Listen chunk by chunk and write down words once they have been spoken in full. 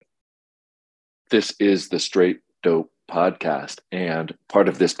This is the Straight Dope podcast, and part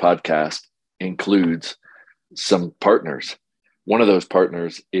of this podcast includes some partners. One of those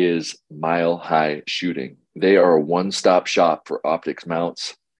partners is Mile High Shooting. They are a one-stop shop for optics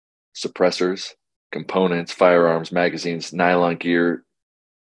mounts, suppressors, components, firearms, magazines, nylon gear,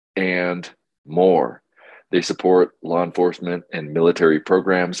 and more. They support law enforcement and military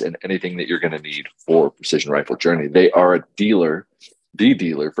programs and anything that you're going to need for precision rifle journey. They are a dealer, the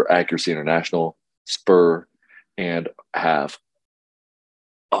dealer for Accuracy International, Spur, and have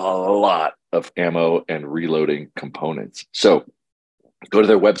a lot of ammo and reloading components. So go to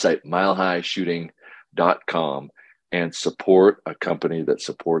their website, milehighshooting.com, and support a company that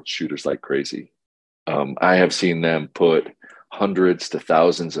supports shooters like crazy. I have seen them put hundreds to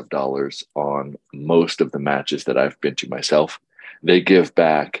thousands of dollars on most of the matches that I've been to myself. They give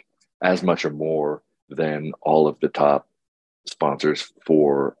back as much or more than all of the top sponsors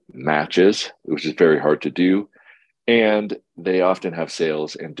for matches, which is very hard to do. And they often have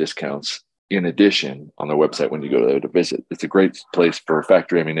sales and discounts in addition on their website when you go there to visit. It's a great place for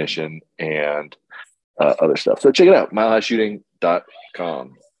factory ammunition and other stuff. So check it out,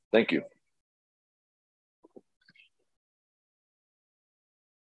 milehighshooting.com. Thank you.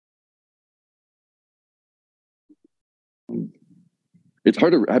 It's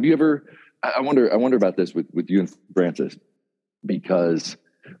hard to, have you ever, I wonder about this with you and Francis, because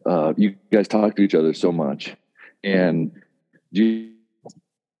you guys talk to each other so much, and you're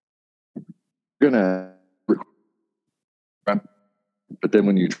gonna, but then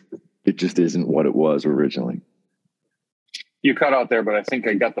when it just isn't what it was originally. You cut out there, but I think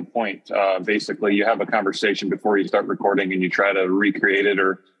I got the point. Basically, you have a conversation before you start recording and you try to recreate it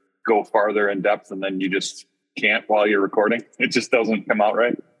or go farther in depth, and then you just can't while you're recording. It just doesn't come out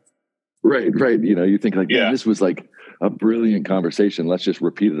right. Right. You know, you think like, man, this was like a brilliant conversation. Let's just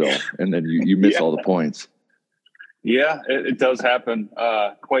repeat it all. And then you miss all the points. Yeah, it does happen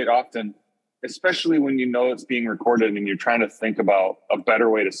quite often, especially when you know it's being recorded and you're trying to think about a better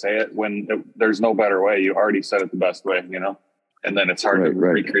way to say it when there's no better way. You already said it the best way, you know, and then it's hard to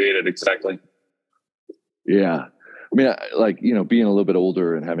recreate it exactly. Yeah. I mean, being a little bit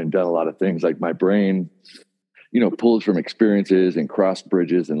older and having done a lot of things, like my brain, pulls from experiences and cross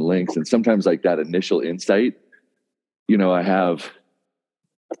bridges and links. And sometimes like that initial insight, I have,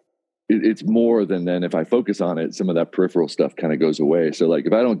 it's more than then if I focus on it, some of that peripheral stuff kind of goes away. So like,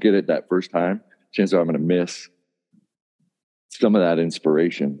 if I don't get it that first time, chances are I'm going to miss some of that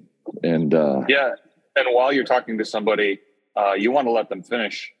inspiration. And and while you're talking to somebody, you want to let them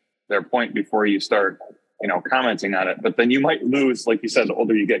finish their point before you start commenting on it, but then you might lose, like you said, the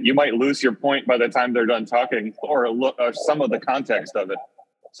older you get, you might lose your point by the time they're done talking, or some of the context of it.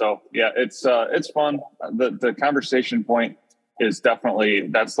 So yeah, it's fun. The conversation point is definitely,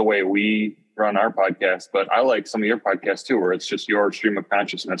 that's the way we run our podcast, but I like some of your podcasts too, where it's just your stream of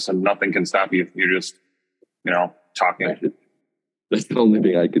consciousness and nothing can stop you. You're just, talking. That's the only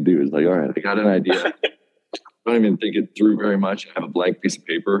thing I could do is like, all right, I got an idea. I don't even think it through very much. I have a blank piece of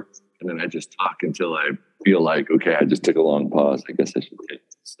paper, and then I just talk until I feel like, okay, I just took a long pause. I guess I should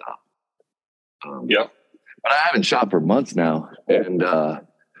stop. But I haven't shot for months now. And how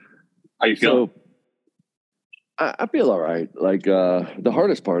you feel? So I feel all right. Like the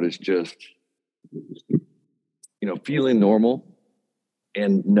hardest part is just, feeling normal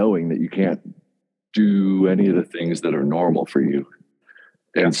and knowing that you can't do any of the things that are normal for you.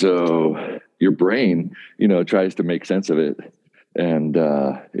 Yeah. And so your brain, tries to make sense of it. And,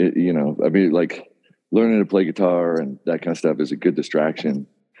 like learning to play guitar and that kind of stuff is a good distraction,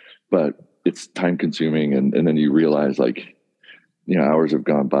 but it's time consuming. And then you realize like, hours have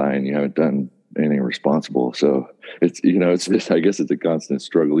gone by and you haven't done anything responsible. So it's, it's just, I guess it's a constant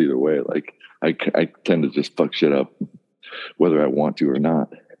struggle either way. Like I tend to just fuck shit up whether I want to or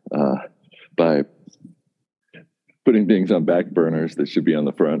not, by putting things on back burners that should be on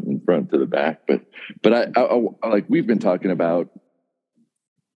the front and front to the back. But I like, we've been talking about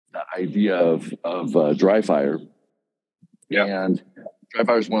the idea of Dryfire. Yeah. And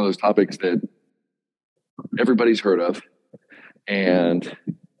Dryfire is one of those topics that everybody's heard of, and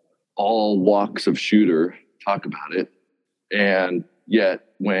all walks of shooter talk about it. And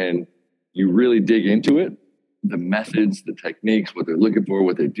yet when you really dig into it, the methods, the techniques, what they're looking for,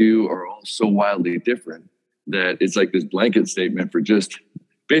 what they do are all so wildly different that it's like this blanket statement for just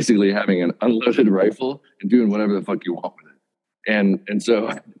basically having an unloaded rifle and doing whatever the fuck you want with it. And so,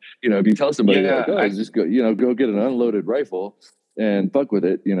 if you tell somebody just go get an unloaded rifle and fuck with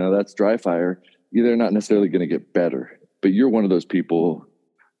it, that's Dryfire, they're not necessarily going to get better. But you're one of those people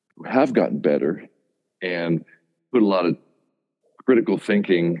who have gotten better and put a lot of critical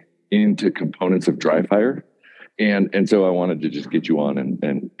thinking into components of Dryfire. And so I wanted to just get you on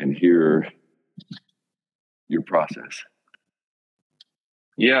and hear your process.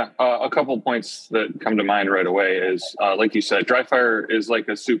 Yeah, a couple points that come to mind right away is, like you said, Dryfire is like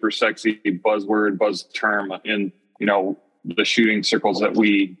a super sexy buzzword, buzz term in, the shooting circles that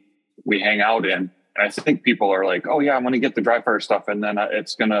we hang out in. And I think people are like, oh yeah, I'm going to get the Dryfire stuff, and then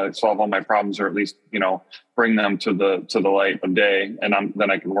it's going to solve all my problems, or at least, bring them to the light of day, and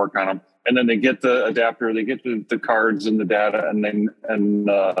then I can work on them. And then they get the adapter, they get the cards and the data, and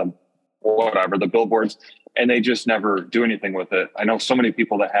whatever, the billboards, and they just never do anything with it. I know so many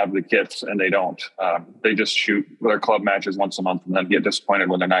people that have the kits and they don't. They just shoot their club matches once a month and then get disappointed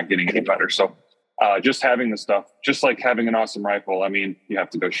when they're not getting any better. So just having the stuff, just like having an awesome rifle, I mean, you have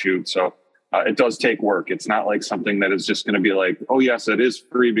to go shoot. So it does take work. It's not like something that is just going to be like, oh yes, it is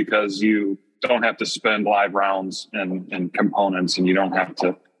free because you don't have to spend live rounds and components, and you don't have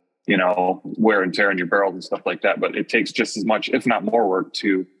to, wear and tear in your barrels and stuff like that. But it takes just as much, if not more work,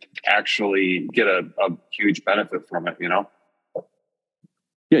 to actually get a huge benefit from it,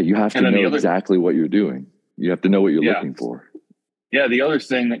 Yeah, you have to know exactly what you're doing. You have to know what you're looking for. Yeah, the other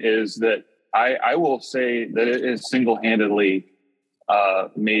thing is that I will say that it is single-handedly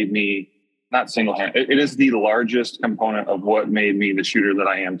made me, not single-handed, it is the largest component of what made me the shooter that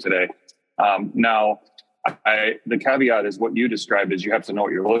I am today. Now, the caveat is what you described is you have to know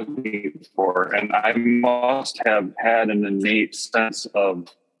what you're looking for. And I must have had an innate sense of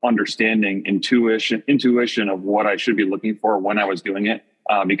understanding, intuition of what I should be looking for when I was doing it,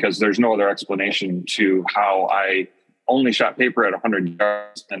 because there's no other explanation to how I only shot paper at 100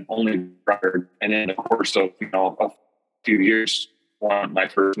 yards and only fired. And in the course of, a few years, won my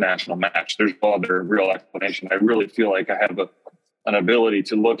first national match. There's no other real explanation. I really feel like I have an ability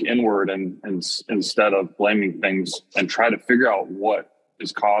to look inward and instead of blaming things, and try to figure out what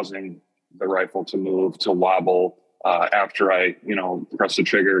is causing the rifle to move, to wobble, after I, press the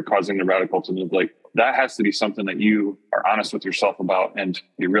trigger, causing the reticle to move. Like, that has to be something that you are honest with yourself about, and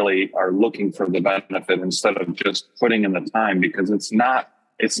you really are looking for the benefit instead of just putting in the time, because it's not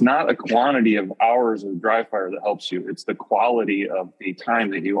a quantity of hours of Dryfire that helps you. It's the quality of the time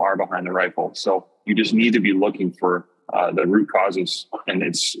that you are behind the rifle. So you just need to be looking for the root causes, and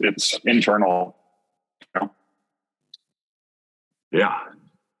it's internal. Yeah.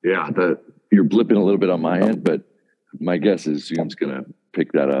 You're blipping a little bit on my end, but my guess is Zoom's going to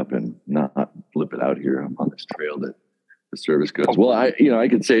pick that up and not blip it out here on this trail that the service goes. Well, I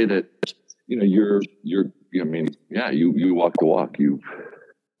could say that, you walked the walk. You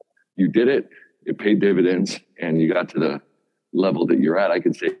did it. It paid dividends, and you got to the level that you're at. I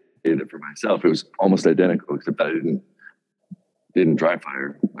could say that for myself. It was almost identical, except that I didn't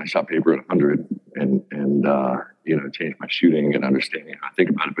Dryfire. I shot paper at 100 and changed my shooting and understanding how I think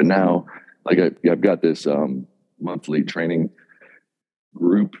about it. But now, like I've got this monthly training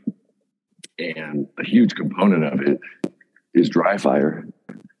group, and a huge component of it is Dryfire.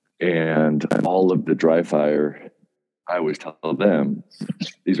 And all of the Dryfire, I always tell them,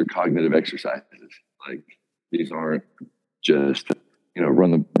 these are cognitive exercises. Like, these aren't just,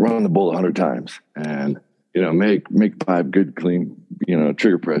 run the bull 100 times and, make 5 good, clean,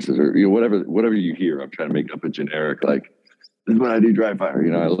 trigger presses, or, whatever you hear. I'm trying to make up a generic, like, this is what I do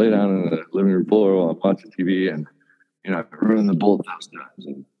Dryfire. I lay down in the living room floor while I'm watching TV, and, I've run the bull 1,000 times.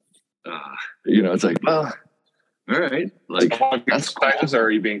 And, it's like, well, all right. Like, that's cool. Or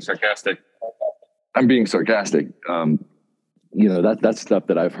are you being sarcastic? I'm being sarcastic. That's stuff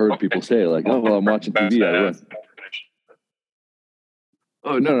that I've heard people say, like, oh, well, I'm watching TV.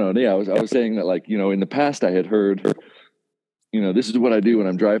 Oh, no. Yeah, I was saying that, like, in the past I had heard, this is what I do when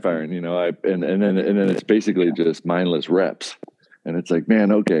I'm Dryfiring, and then it's basically just mindless reps. And it's like,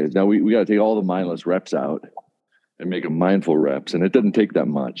 man, okay, now we got to take all the mindless reps out and make them mindful reps. And it doesn't take that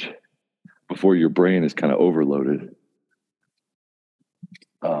much before your brain is kind of overloaded.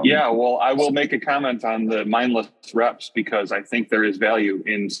 Well, I will make a comment on the mindless reps, because I think there is value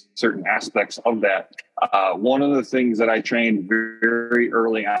in certain aspects of that. One of the things that I trained very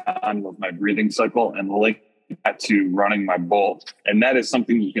early on was my breathing cycle, and linked that to running my bolt. And that is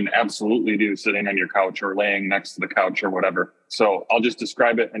something you can absolutely do sitting on your couch or laying next to the couch or whatever. So I'll just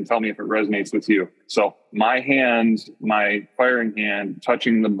describe it and tell me if it resonates with you. So my firing hand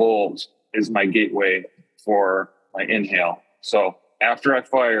touching the bolt is my gateway for my inhale. So after I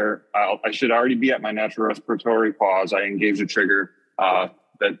fire, I should already be at my natural respiratory pause. I engage the trigger,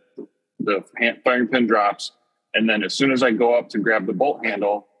 the firing pin drops. And then as soon as I go up to grab the bolt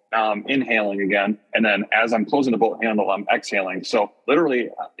handle, Now I'm inhaling again. And then as I'm closing the bolt handle, I'm exhaling. So literally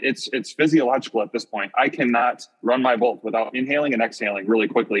it's physiological at this point. I cannot run my bolt without inhaling and exhaling really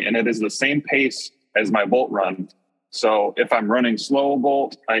quickly. And it is the same pace as my bolt run. So if I'm running slow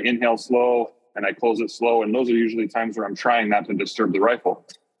bolt, I inhale slow and I close it slow. And those are usually times where I'm trying not to disturb the rifle.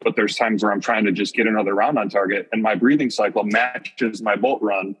 But there's times where I'm trying to just get another round on target, and my breathing cycle matches my bolt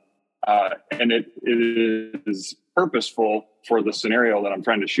run. And it is purposeful for the scenario that I'm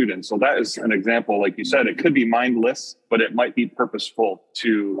trying to shoot in. So that is an example. Like you said, it could be mindless, but it might be purposeful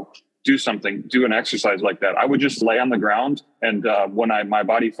to do something, do an exercise like that. I would just lay on the ground. And when my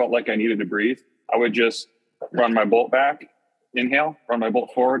body felt like I needed to breathe, I would just run my bolt back, inhale, run my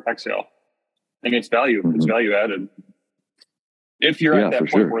bolt forward, exhale. And it's value. Mm-hmm. It's value added. If you're at that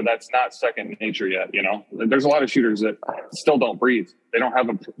point where that's not second nature yet, there's a lot of shooters that still don't breathe. They don't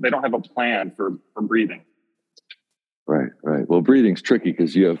have a plan for breathing. Right. Well, breathing's tricky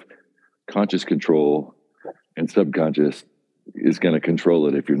because you have conscious control and subconscious is going to control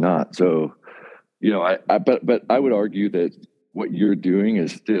it if you're not. So, but I would argue that what you're doing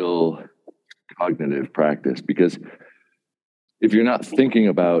is still cognitive practice, because if you're not thinking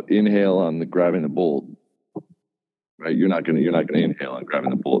about inhale on the grabbing the bolt, right, you're not going to inhale on grabbing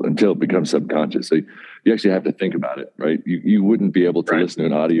the bolt until it becomes subconscious. So you actually have to think about it, right? You wouldn't be able to listen to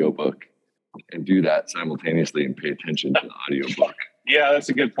an audiobook and do that simultaneously and pay attention to the audiobook. Yeah, that's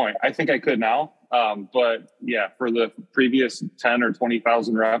a good point. I think I could now. But yeah, for the previous 10 or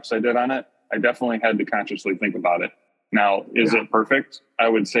 20,000 reps I did on it, I definitely had to consciously think about it. Now, is it perfect? I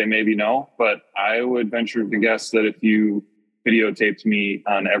would say maybe no, but I would venture to guess that if you videotaped me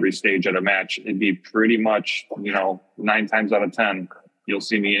on every stage at a match, it'd be pretty much, 9 times out of 10, you'll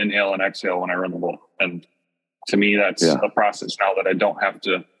see me inhale and exhale when I run the bolt. And to me, that's a process now that I don't have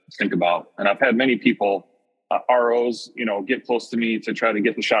to think about. And I've had many people, ROs, get close to me to try to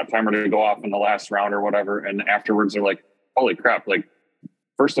get the shot timer to go off in the last round or whatever. And afterwards they're like, holy crap. Like,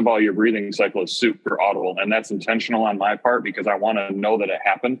 first of all, your breathing cycle is super audible, and that's intentional on my part because I want to know that it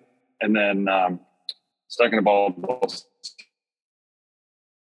happened. And then second of all,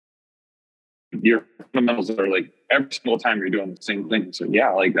 your fundamentals are like every single time you're doing the same thing. So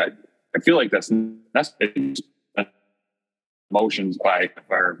yeah, like I feel like that's emotions by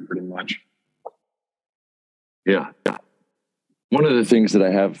fire pretty much. Yeah. One of the things that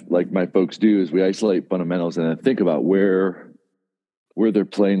I have like my folks do is we isolate fundamentals and then think about where they're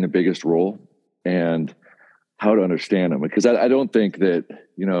playing the biggest role and how to understand them. Because I don't think that,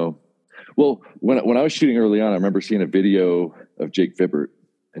 well, when I was shooting early on, I remember seeing a video of Jake Vibbert.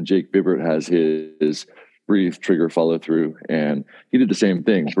 And Jake Vibbert has his breathe, trigger, follow through. And he did the same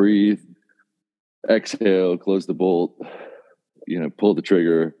thing. Breathe, exhale, close the bolt, pull the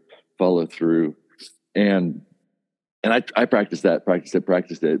trigger, follow through. And I practiced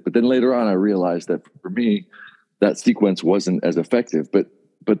it. But then later on, I realized that for me, that sequence wasn't as effective.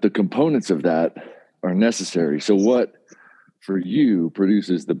 But the components of that are necessary. So what for you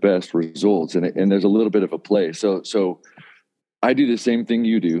produces the best results? And there's a little bit of a play. So I do the same thing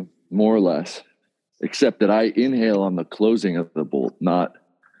you do, more or less, except that I inhale on the closing of the bolt, not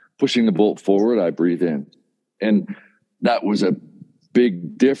pushing the bolt forward. I breathe in. And that was a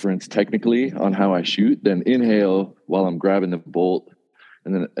big difference technically on how I shoot. Then inhale while I'm grabbing the bolt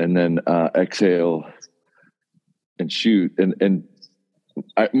and then exhale and shoot. And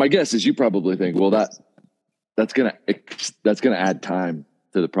my guess is you probably think, well, that's going to add time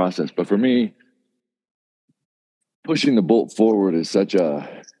to the process. But for me, pushing the bolt forward is such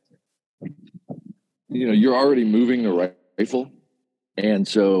you're already moving the rifle. And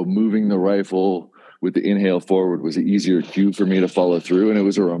so moving the rifle with the inhale forward was an easier cue for me to follow through. And it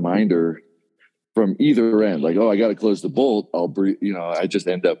was a reminder from either end, like, oh, I got to close the bolt. I'll breathe, I just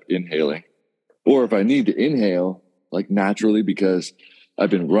end up inhaling. Or if I need to inhale, like naturally, because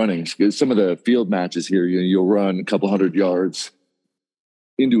I've been running, some of the field matches here, you'll run a couple 100 yards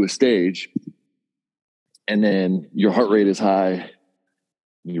into a stage, and then your heart rate is high,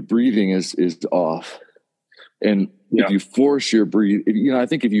 and your breathing is off. And if you force your I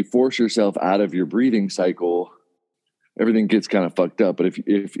think if you force yourself out of your breathing cycle, everything gets kind of fucked up. But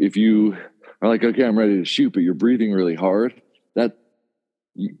if you are like, okay, I'm ready to shoot, but you're breathing really hard, that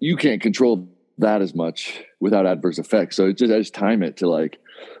you can't control that as much without adverse effects. So I just time it to like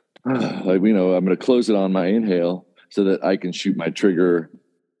I'm going to close it on my inhale so that I can shoot my trigger.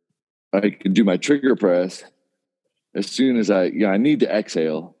 I can do my trigger press as soon as I need to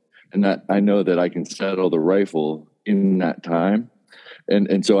exhale, and that I know that I can settle the rifle in that time.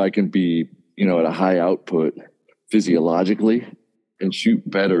 And so I can be, at a high output physiologically and shoot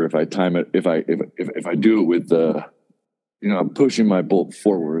better if I time it, if I do it with the I'm pushing my bolt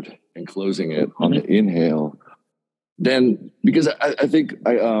forward and closing it on the inhale. Then, because I think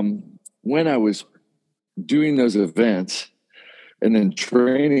when I was doing those events and then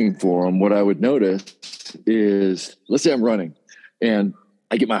training for them, what I would notice is, let's say I'm running and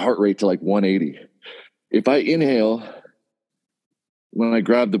I get my heart rate to like 180. If I inhale when I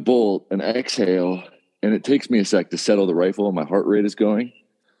grab the bolt and exhale, and it takes me a sec to settle the rifle and my heart rate is going,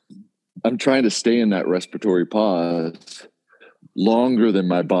 I'm trying to stay in that respiratory pause longer than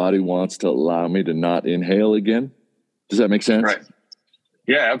my body wants to allow me to not inhale again. Does that make sense? Right.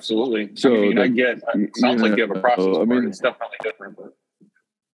 Yeah, absolutely. So it sounds like you have a process for it. It's definitely different. But.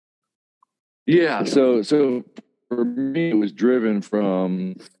 Yeah. So for me, it was driven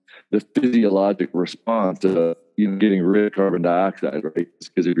from the physiologic response of, getting rid of carbon dioxide, right?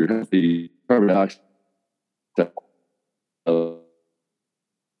 Because if you're healthy, carbon dioxide,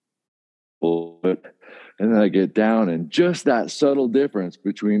 and then I get down, and just that subtle difference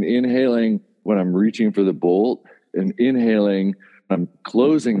between inhaling when I'm reaching for the bolt and inhaling when I'm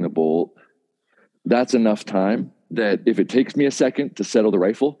closing the bolt, that's enough time that if it takes me a second to settle the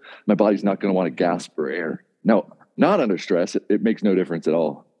rifle, my body's not going to want to gasp for air. Now, not under stress, it makes no difference at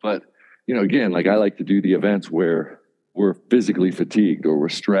all. But, again, like I like to do the events where we're physically fatigued or we're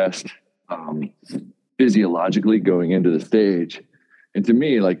stressed physiologically going into the stage. And to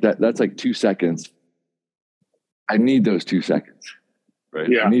me, like that's like 2 seconds. I need those 2 seconds, right?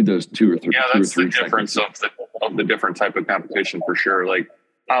 Yeah. I need those 2 or 3. Yeah, that's the difference of the different type of competition for sure. Like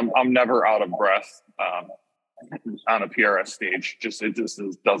I'm never out of breath on a PRS stage. It just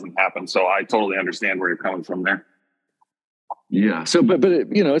doesn't happen. So I totally understand where you're coming from there. Yeah. So, but it,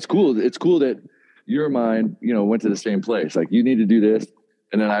 it's cool. It's cool that your mind, went to the same place. Like you need to do this.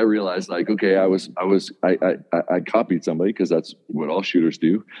 And then I realized like, okay, I copied somebody because that's what all shooters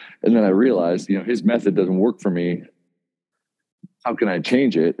do. And then I realized, his method doesn't work for me. How can I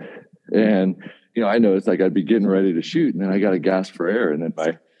change it? And, I noticed like I'd be getting ready to shoot and then I got to gasp for air. And then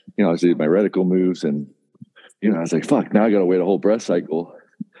I see my reticle moves and, I was like, fuck, now I got to wait a whole breath cycle.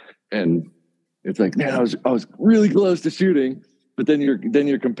 And it's like, man, I was really close to shooting, but then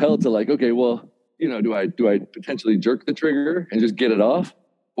you're compelled to like, okay, well, do I potentially jerk the trigger and just get it off?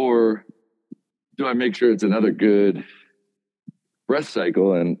 Or do I make sure it's another good breath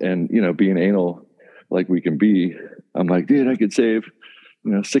cycle and being anal like we can be? I'm like, dude, I could save,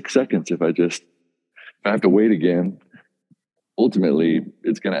 6 seconds if I have to wait again. Ultimately,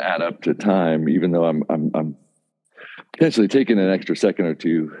 it's going to add up to time, even though I'm potentially taking an extra second or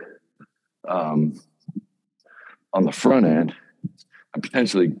two on the front end. I'm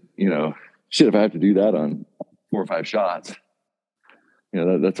potentially, if I have to do that on 4 or 5 shots,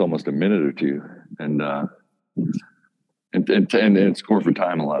 that's almost a minute or two, and score for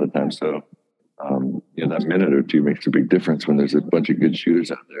time a lot of times. So, that minute or two makes a big difference when there's a bunch of good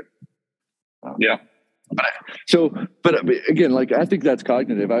shooters out there. Yeah. But again, like I think that's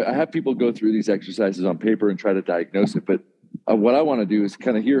cognitive. I have people go through these exercises on paper and try to diagnose it. But what I want to do is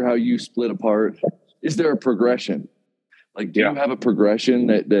kind of hear how you split apart. Is there a progression? Like, do you have a progression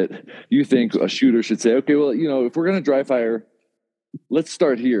that you think a shooter should say, okay, well, if we're going to dry fire, let's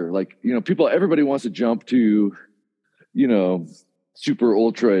start here. Like, everybody wants to jump to, super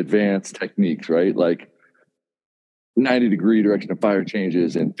ultra advanced techniques, right? Like 90-degree direction of fire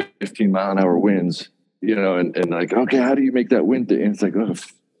changes and 15-mile-an-hour winds, and like, okay, how do you make that wind? And it's like, oh,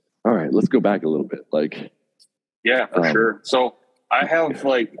 all right, let's go back a little bit. Like, yeah, for sure. So I have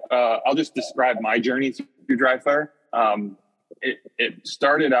I'll just describe my journey through dry fire. It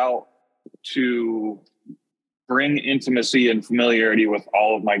started out to bring intimacy and familiarity with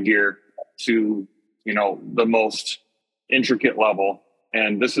all of my gear to, the most intricate level.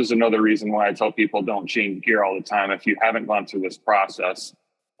 And this is another reason why I tell people don't change gear all the time. If you haven't gone through this process,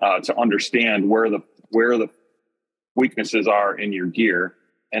 to understand where the weaknesses are in your gear.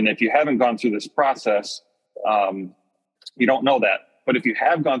 And if you haven't gone through this process, you don't know that. But if you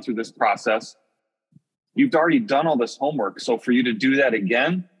have gone through this process, you've already done all this homework. So for you to do that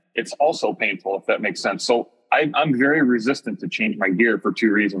again, it's also painful, if that makes sense. So I'm very resistant to change my gear for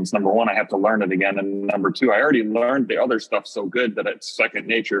 2 reasons. Number one, I have to learn it again. And number two, I already learned the other stuff so good that it's second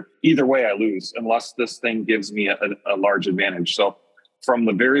nature. Either way, I lose unless this thing gives me a large advantage. So from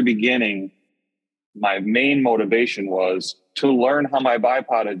the very beginning, my main motivation was to learn how my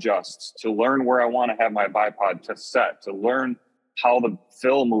bipod adjusts, to learn where I want to have my bipod to set, to learn how the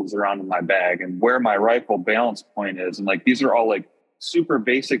fill moves around in my bag and where my rifle balance point is. And like, these are all like super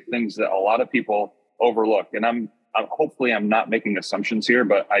basic things that a lot of people overlook. And I'm hopefully I'm not making assumptions here,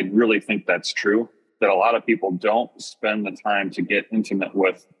 but I really think that's true, that a lot of people don't spend the time to get intimate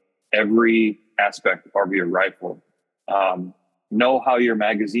with every aspect of your rifle. know how your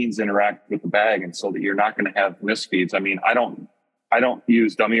magazines interact with the bag, and so that you're not going to have misfeeds. I mean, I don't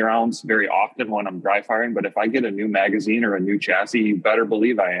use dummy rounds very often when I'm dry firing, but if I get a new magazine or a new chassis, you better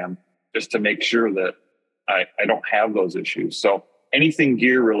believe I am, just to make sure that I don't have those issues. So anything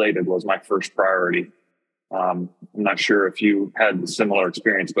gear related was my first priority. I'm not sure if you had a similar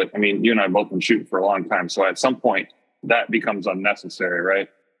experience, but I mean, you and I both been shooting for a long time. So at some point that becomes unnecessary, right?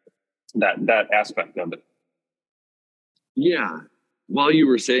 That aspect of it. Yeah. While you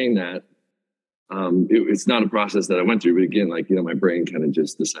were saying that, it's not a process that I went through, but again, like, you know, my brain kind of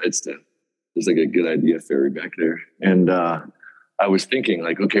just decides to, there's like a good idea fairy back there. And, I was thinking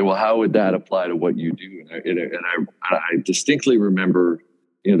like, okay, well, how would that apply to what you do? And I distinctly remember,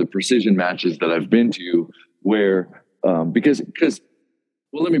 you know, the precision matches that I've been to where, because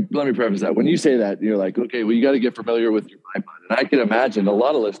well, let me preface that. When you say that, you're like, okay, well, you got to get familiar with your bipod. And I can imagine a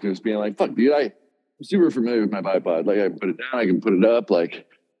lot of listeners being like, fuck, dude, I'm super familiar with my bipod. Like, I can put it down, I can put it up. Like,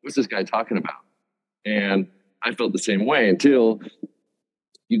 what's this guy talking about? And I felt the same way until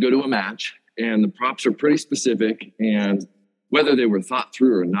you go to a match and the props are pretty specific, and whether they were thought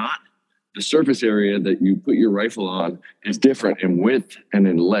through or not, the surface area that you put your rifle on is different in width and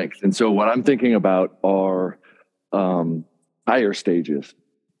in length. And so what I'm thinking about are tire stages.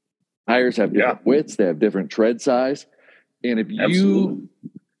 Tires have different widths, they have different tread size. And if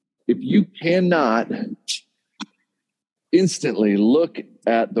you cannot instantly look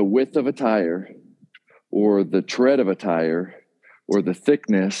at the width of a tire or the tread of a tire or the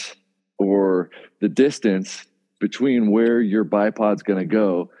thickness or the distance between where your bipod's going to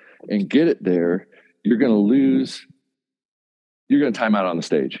go and get it there, you're going to time out on the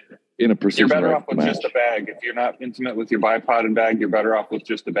stage in a precision. You're better off with just a bag. If you're not intimate with your bipod and bag, you're better off with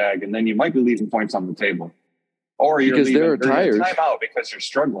just a bag. And then you might be leaving points on the table. Or you're leaving, there are tires. Time out because you're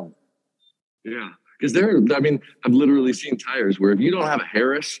struggling. Yeah. Because I've literally seen tires where if you don't have a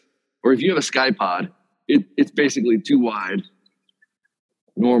Harris or if you have a SkyPod, it's basically too wide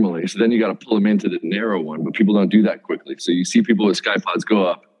normally. So then you got to pull them into the narrow one, but people don't do that quickly. So you see people with SkyPods go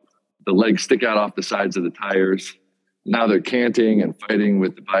up, the legs stick out off the sides of the tires. Now they're canting and fighting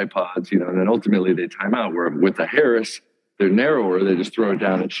with the bipods, you know, and then ultimately they time out. Where with the Harris, they're narrower, they just throw it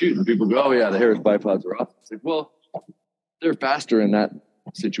down and shoot. And people go, oh yeah, the Harris bipods are off. It's like, well, they're faster in that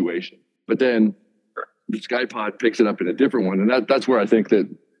situation. But then the SkyPod picks it up in a different one. And that's where I think that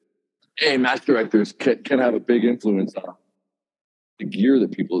match directors can have a big influence on the gear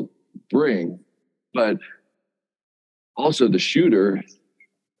that people bring, but also the shooter,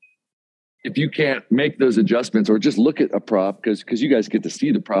 if you can't make those adjustments or just look at a prop, because you guys get to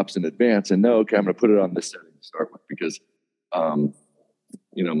see the props in advance and know, okay, I'm going to put it on this setting to start with because,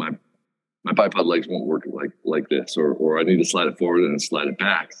 you know, my bipod legs won't work like this, or I need to slide it forward and slide it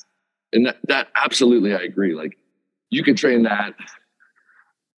back. And that absolutely, I agree. Like you can train that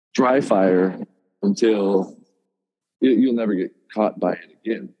dry fire until you'll never get caught by it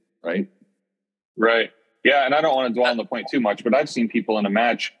again. Right. Right. Yeah. And I don't want to dwell on the point too much, but I've seen people in a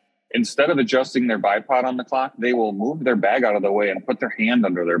match, instead of adjusting their bipod on the clock, they will move their bag out of the way and put their hand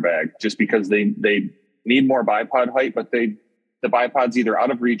under their bag just because they need more bipod height, but the bipod's either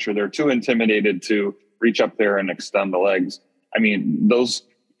out of reach or they're too intimidated to reach up there and extend the legs. I mean, those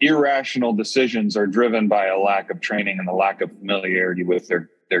irrational decisions are driven by a lack of training and a lack of familiarity with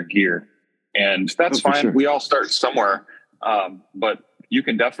their gear. And that's fine. Sure. We all start somewhere. But you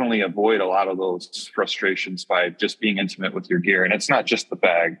can definitely avoid a lot of those frustrations by just being intimate with your gear. And it's not just the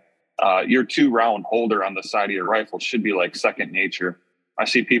bag. Your 2-round holder on the side of your rifle should be like second nature. I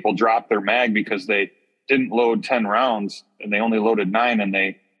see people drop their mag because they didn't load 10 rounds and they only loaded 9 and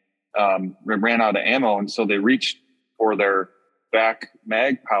they ran out of ammo. And so they reached for their back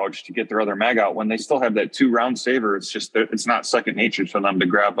mag pouch to get their other mag out when they still have that 2-round saver. It's just, it's not second nature for them to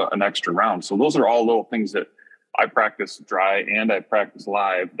grab an extra round. So those are all little things that I practice dry and I practice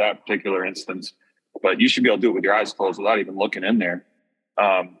live, that particular instance. But you should be able to do it with your eyes closed without even looking in there.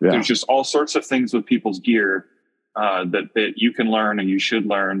 There's just all sorts of things with people's gear that you can learn and you should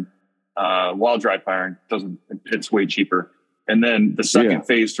learn while dry firing. It's way cheaper. And then the second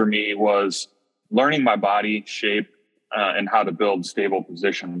phase for me was learning my body shape and how to build stable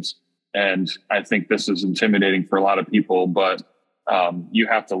positions. And I think this is intimidating for a lot of people, but you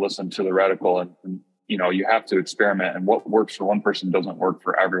have to listen to the reticle and you know, you have to experiment, and what works for one person doesn't work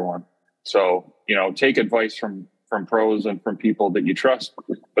for everyone. So, you know, take advice from pros and from people that you trust,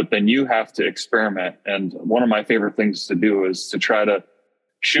 but then you have to experiment. And one of my favorite things to do is to try to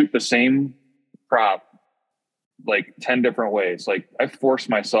shoot the same prop like 10 different ways. Like I force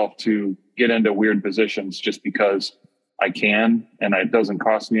myself to get into weird positions just because I can, and it doesn't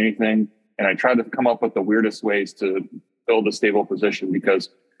cost me anything. And I try to come up with the weirdest ways to build a stable position, because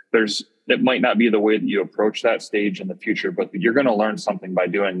it might not be the way that you approach that stage in the future, but you're going to learn something by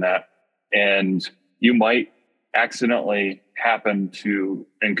doing that. And you might accidentally happen to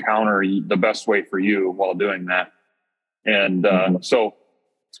encounter the best way for you while doing that. And so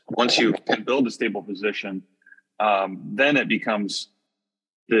once you can build a stable position, then it becomes,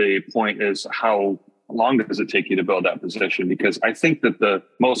 the point is, how long does it take you to build that position? Because I think that the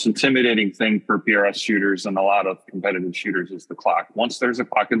most intimidating thing for PRS shooters and a lot of competitive shooters is the clock. Once there's a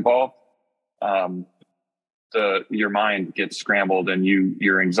clock involved, your mind gets scrambled and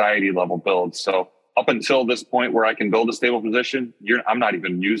your anxiety level builds. So up until this point where I can build a stable position, I'm not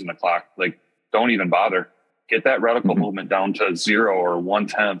even using the clock. Like, don't even bother. Get that reticle movement down to 0 or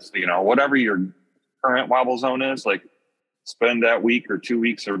 1/10, whatever your current wobble zone is. Like, spend that week or 2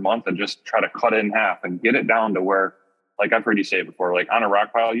 weeks or a month and just try to cut it in half and get it down to where, like I've heard you say it before, like on a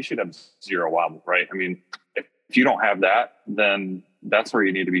rock pile, you should have 0 wobble, right? I mean, if you don't have that, then that's where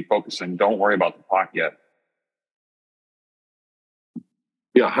you need to be focusing. Don't worry about the clock yet.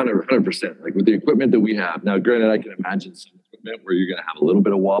 Yeah, 100%. Like with the equipment that we have now, granted, I can imagine some equipment where you're going to have a little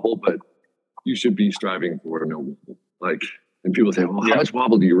bit of wobble, but you should be striving for no wobble. Like, and people say, well, how much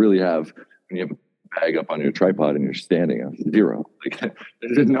wobble do you really have when you have a bag up on your tripod and you're standing on 0? Like,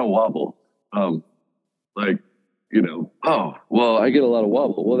 there's no wobble. Oh, well, I get a lot of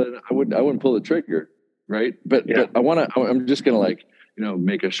wobble. Well, then I wouldn't pull the trigger, right? But I'm just going to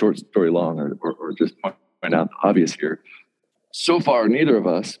make a short story long or just point out the obvious here. So far, neither of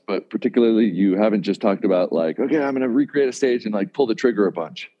us, but particularly you, haven't just talked about like, okay, I'm going to recreate a stage and like pull the trigger a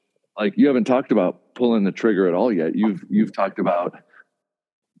bunch. Like, you haven't talked about pulling the trigger at all yet. You've talked about,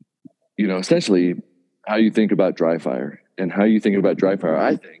 essentially how you think about Dryfire, and how you think about Dryfire,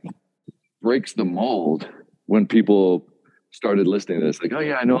 I think, breaks the mold when people started listening to this. Like, oh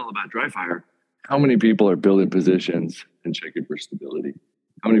yeah, I know all about Dryfire. How many people are building positions and checking for stability?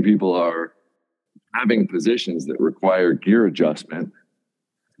 How many people are having positions that require gear adjustment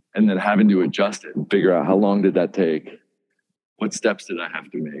and then having to adjust it and figure out how long did that take? What steps did I have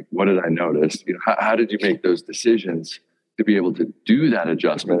to make? What did I notice? How did you make those decisions to be able to do that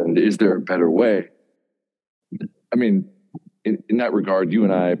adjustment? And is there a better way? I mean, in that regard, you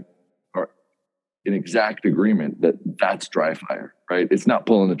and I are in exact agreement that that's Dryfire, right? It's not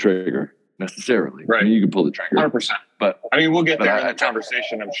pulling the trigger necessarily. Right. I mean, you can pull the trigger. 100%. But I mean, we'll get there in the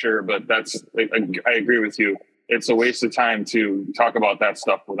conversation, I'm sure, but I agree with you. It's a waste of time to talk about that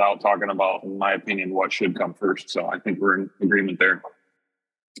stuff without talking about, in my opinion, what should come first. So I think we're in agreement there.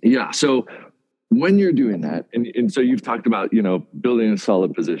 Yeah. So when you're doing that, and so you've talked about, building a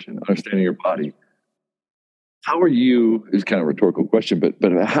solid position, understanding your body. How are you, is kind of a rhetorical question, but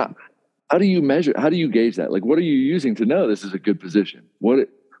how do you measure, how do you gauge that? Like, what are you using to know this is a good position? What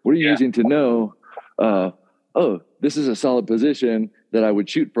are you using to know, this is a solid position that I would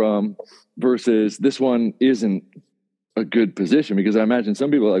shoot from, versus this one isn't a good position? Because I imagine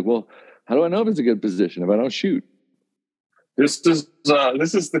some people are like, well, how do I know if it's a good position if I don't shoot? This is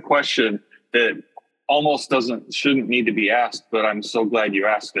the question that almost shouldn't need to be asked, but I'm so glad you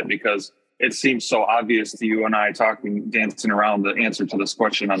asked it, because it seems so obvious to you and I dancing around the answer to this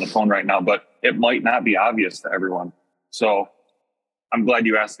question on the phone right now, but it might not be obvious to everyone. So I'm glad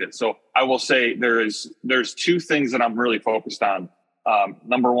you asked it. So I will say there's 2 things that I'm really focused on.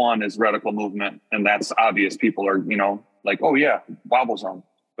 Number one is reticle movement, and that's obvious. People are, like, oh yeah, wobble zone.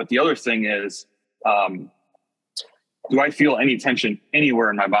 But the other thing is, do I feel any tension anywhere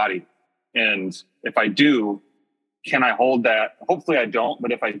in my body? And if I do, can I hold that? Hopefully I don't,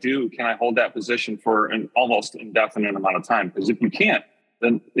 but if I do, can I hold that position for an almost indefinite amount of time? Because if you can't,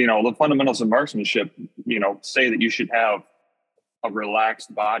 then, the fundamentals of marksmanship, say that you should have a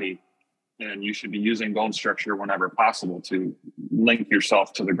relaxed body, and you should be using bone structure whenever possible to link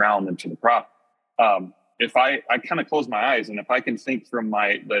yourself to the ground and to the prop. If I kind of close my eyes, and if I can think from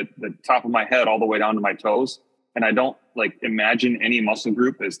the top of my head all the way down to my toes, and I don't imagine any muscle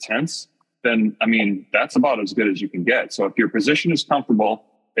group is tense, then, I mean, that's about as good as you can get. So if your position is comfortable,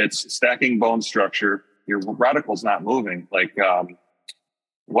 it's stacking bone structure, your reticle's not moving.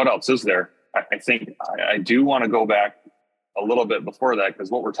 What else is there? I think I do want to go back a little bit before that,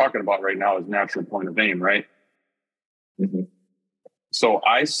 because what we're talking about right now is natural point of aim, right? Mm-hmm. So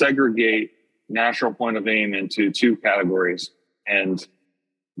I segregate natural point of aim into 2 categories. And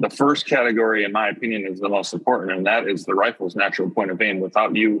the first category, in my opinion, is the most important, and that is the rifle's natural point of aim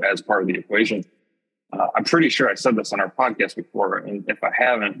without you as part of the equation. I'm pretty sure I said this on our podcast before, and if I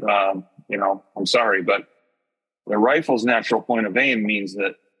haven't, I'm sorry, but the rifle's natural point of aim means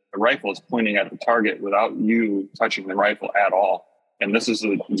that the rifle is pointing at the target without you touching the rifle at all. and this is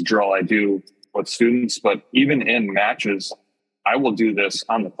a drill I do with students, but even in matches, I will do this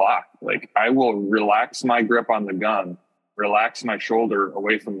on the clock. Like I will relax my grip on the gun, relax my shoulder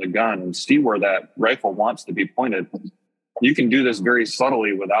away from the gun, and see where that rifle wants to be pointed. You can do this very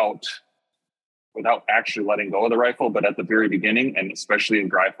subtly without actually letting go of the rifle. But at the very beginning, and especially in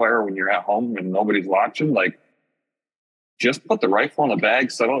Dryfire, when you're at home and nobody's watching, like just put the rifle in the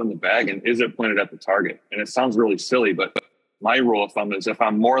bag, settle it in the bag, and is it pointed at the target? And it sounds really silly, but my rule of thumb is if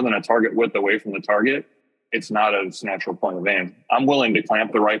I'm more than a target width away from the target, it's not a natural point of aim. I'm willing to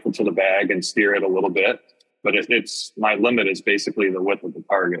clamp the rifle to the bag and steer it a little bit, but it's my limit is basically the width of the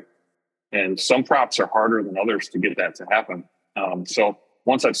target. And some props are harder than others to get that to happen. So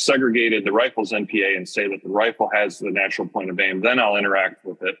once I've segregated the rifle's NPA and say that the rifle has the natural point of aim, then I'll interact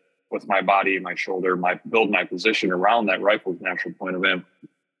with it, with my body, my shoulder, build my position around that rifle's natural point of aim.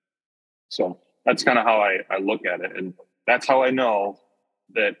 So that's kind of how I look at it. And that's how I know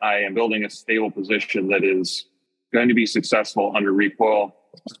that I am building a stable position that is going to be successful under recoil.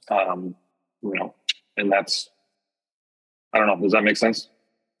 And that's, I don't know. Does that make sense?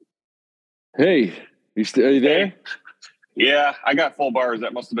 Hey, are you there? Hey. Yeah, I got full bars.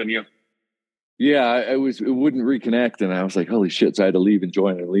 That must have been you. Yeah, it wouldn't reconnect, and I was like, holy shit. So I had to leave and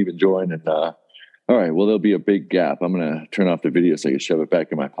join. And all right, well, there'll be a big gap. I'm going to turn off the video so I can shove it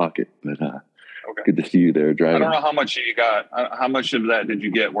back in my pocket. But okay. Good to see you there driving. I don't know how much you got. How much of that did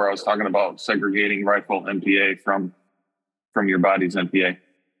you get where I was talking about segregating rifle MPA from your body's MPA?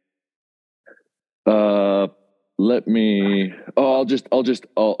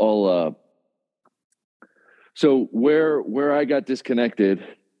 So where I got disconnected,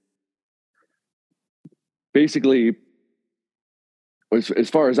 basically, as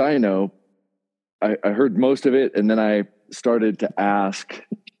far as I know, I heard most of it, and then I started to ask.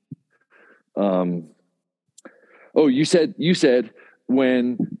 You said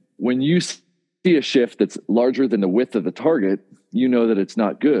when you see a shift that's larger than the width of the target, you know that it's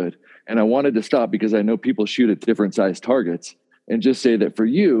not good. And I wanted to stop because I know people shoot at different size targets, and just say that for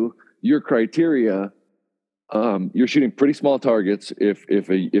you, your criteria. You're shooting pretty small targets if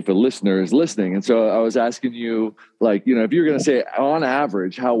a listener is listening. And so I was asking you, like, if you're going to say on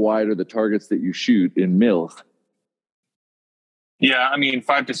average, how wide are the targets that you shoot in mils? Yeah, I mean,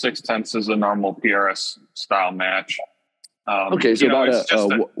 5 to 6 tenths is a normal PRS style match. Okay, so about a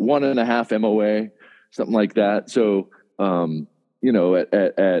 1.5 MOA, something like that. So, at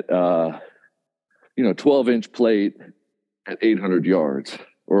 12-inch plate at 800 yards.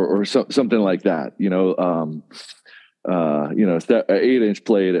 Or something like that, 8-inch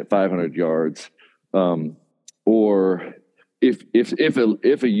plate at 500 yards, or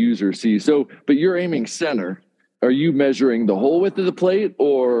if a user sees. So, but you're aiming center. Are you measuring the whole width of the plate,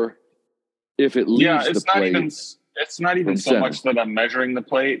 or if it leaves the plate? It's not even so much that I'm measuring the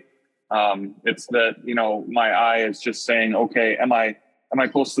plate. It's that my eye is just saying, okay, am I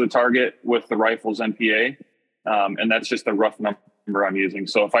close to the target with the rifle's MPA? And that's just a rough number I'm using.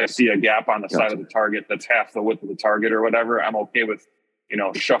 So if I see a gap on the side of the target that's half the width of the target or whatever, I'm okay with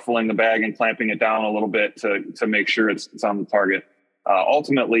shuffling the bag and clamping it down a little bit to make sure it's on the target.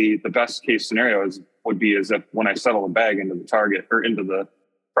 Ultimately, the best case scenario would be as if when I settle the bag into the target or into the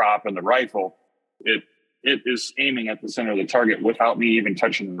prop and the rifle, it is aiming at the center of the target without me even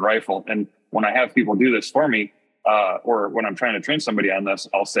touching the rifle. And when I have people do this for me, or when I'm trying to train somebody on this,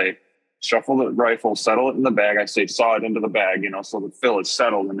 I'll say, shuffle the rifle, settle it in the bag. I say, saw it into the bag, so the fill is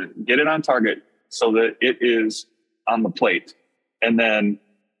settled, and get it on target so that it is on the plate, and then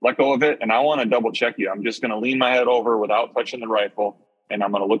let go of it. And I want to double check you. I'm just going to lean my head over without touching the rifle, and I'm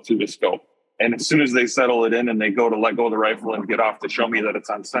going to look through the scope. And as soon as they settle it in and they go to let go of the rifle and get off to show me that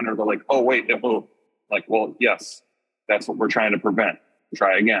it's on center, they're like, oh, wait, it moved. Like, well, yes, that's what we're trying to prevent.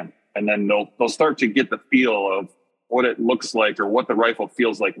 Try again. And then they'll start to get the feel of what it looks like or what the rifle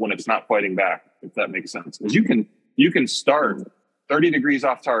feels like when it's not fighting back, if that makes sense. Because you can start 30 degrees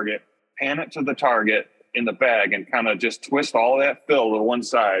off target, pan it to the target in the bag, and kind of just twist all of that fill to one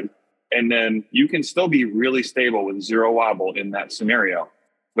side. And then you can still be really stable with zero wobble in that scenario.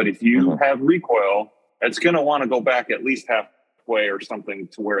 But if you have recoil, it's going to want to go back at least halfway or something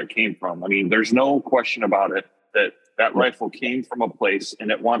to where it came from. I mean, there's no question about it that rifle came from a place and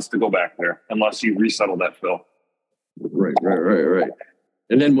it wants to go back there unless you resettle that fill. Right.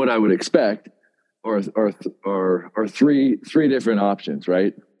 And then what I would expect are three different options,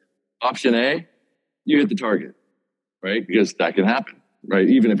 right? Option A, you hit the target, right? Because that can happen, right?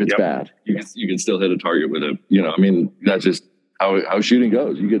 Even if it's bad, you can still hit a target with a, that's just how shooting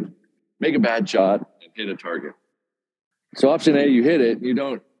goes. You could make a bad shot and hit a target. So option A, you hit it, you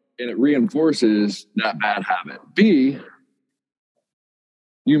don't, and it reinforces that bad habit. B,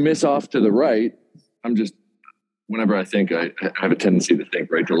 you miss off to the right. Whenever I think, I have a tendency to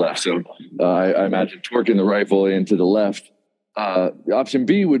think right to left. So I imagine torquing the rifle into the left. Option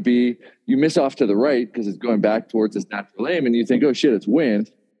B would be you miss off to the right because it's going back towards its natural aim, and you think, oh shit, it's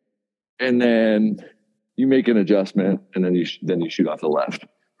wind. And then you make an adjustment, and then you shoot off the left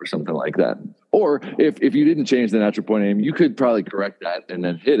or something like that. Or if you didn't change the natural point aim, you could probably correct that and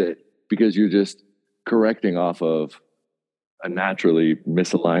then hit it because you're just correcting off of a naturally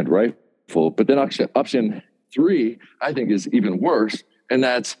misaligned rifle. But then option 3, I think, is even worse, and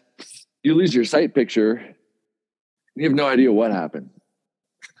that's you lose your sight picture. You have no idea what happened,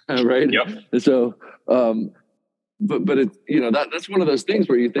 right? Yep. And so, but it's, that's one of those things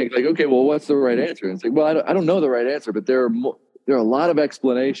where you think like, okay, well, what's the right answer? And it's like, well, I don't know the right answer, but there are a lot of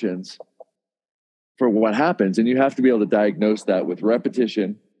explanations for what happens, and you have to be able to diagnose that with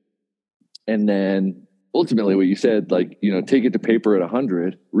repetition, and then ultimately, what you said, like, take it to paper at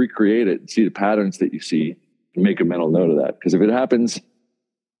 100, recreate it, see the patterns that you see, and make a mental note of that. Because if it happens,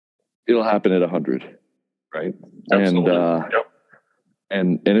 it'll happen at 100, right? Absolutely.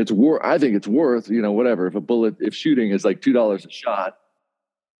 And it's worth. I think it's worth, whatever. If shooting is like $2 a shot,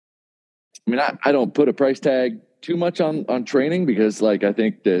 I mean, I don't put a price tag too much on training because, like, I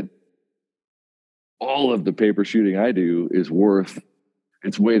think that all of the paper shooting I do is worth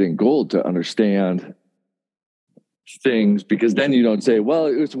its weight in gold to understand things, because then you don't say, well,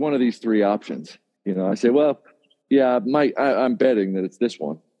 it's one of these 3 options. I say, well, yeah, I'm betting that it's this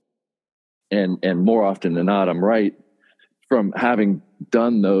one. And more often than not, I'm right from having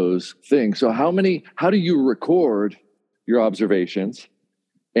done those things. So how do you record your observations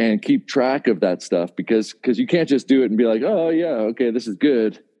and keep track of that stuff? Because you can't just do it and be like, oh yeah, okay, this is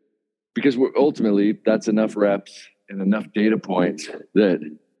good. Because ultimately that's enough reps and enough data points that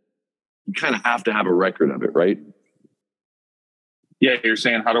you kind of have to have a record of it, right? Yeah, you're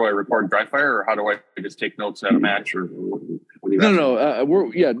saying, how do I record Dryfire, or how do I just take notes at a match, or what do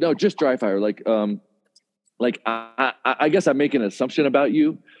you No, just Dryfire. I guess I'm making an assumption about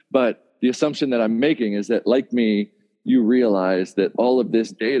you, but the assumption that I'm making is that, like me, you realize that all of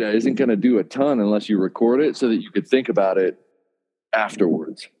this data isn't going to do a ton unless you record it so that you could think about it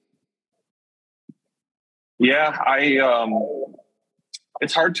afterwards. Yeah,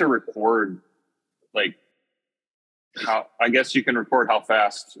 it's hard to record, like, I guess you can record how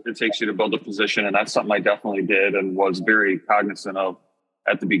fast it takes you to build a position. And that's something I definitely did and was very cognizant of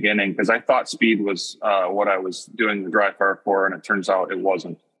at the beginning, because I thought speed was what I was doing the Dryfire for. And it turns out it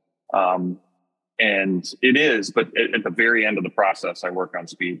wasn't. And it is, but at the very end of the process, I work on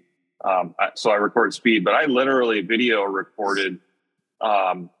speed. So I record speed, but I literally video recorded.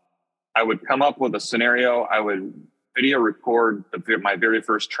 I would come up with a scenario. I would video record my very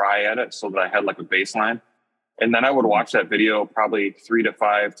first try at it so that I had like a baseline. And then I would watch that video probably 3 to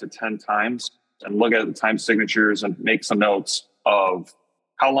 5 to 10 times and look at the time signatures and make some notes of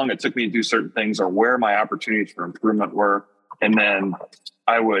how long it took me to do certain things or where my opportunities for improvement were. And then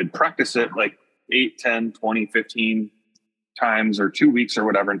I would practice it like 8, 10, 20, 15 times or 2 weeks or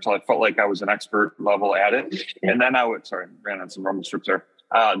whatever until I felt like I was an expert level at it. And then I ran on some rumble strips there.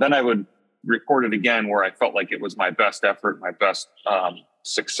 Then I would record it again where I felt like it was my best effort, my best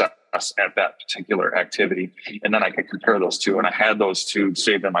success at that particular activity. And then I could compare those two. And I had those two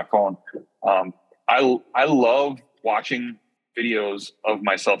saved on my phone. I love watching videos of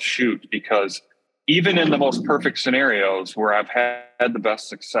myself shoot, because even in the most perfect scenarios where I've had the best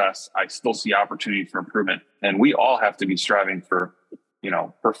success, I still see opportunity for improvement. And we all have to be striving for,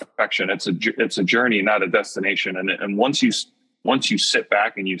 perfection. It's a journey, not a destination. And once you sit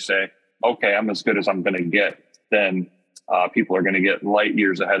back and you say, okay, I'm as good as I'm going to get, then people are going to get light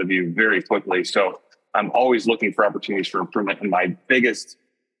years ahead of you very quickly. So I'm always looking for opportunities for improvement. And my biggest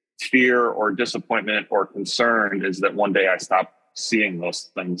fear or disappointment or concern is that one day I stop seeing those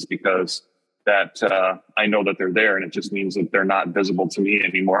things, because that I know that they're there, and it just means that they're not visible to me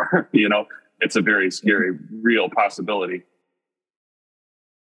anymore. It's a very scary, real possibility.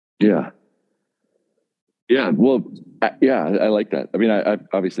 Yeah. Yeah. Well, I like that. I mean, I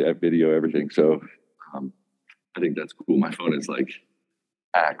obviously I video everything. So I think that's cool. My phone is like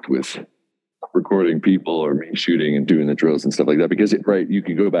packed with recording people or me shooting and doing the drills and stuff like that, because you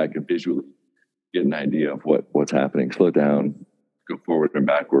can go back and visually get an idea of what's happening, slow down, go forward and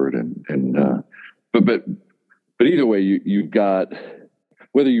backward. But either way, you've got,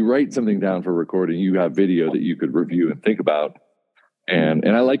 whether you write something down for recording, you have video that you could review and think about. And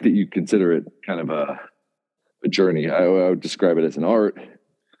I like that you consider it kind of a journey. I would describe it as an art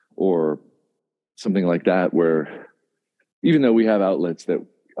or something like that, where even though we have outlets that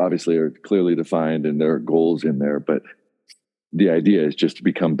obviously are clearly defined and there are goals in there, but the idea is just to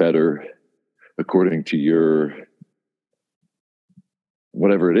become better according to your,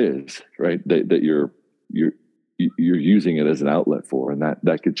 whatever it is, right? That you're using it as an outlet for, and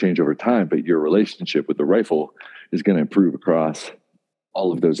that could change over time, but your relationship with the rifle is going to improve across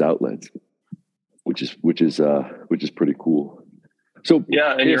all of those outlets, which is pretty cool. So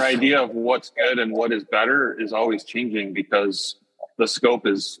yeah, and your idea of what's good and what is better is always changing because the scope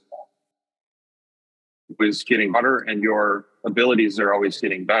is getting better and your abilities are always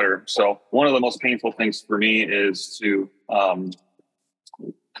getting better. So one of the most painful things for me is to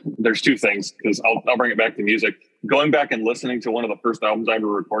there's two things, because I'll bring it back to music. Going back and listening to one of the first albums I ever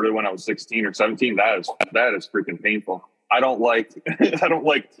recorded when I was 16 or 17, that is freaking painful. I don't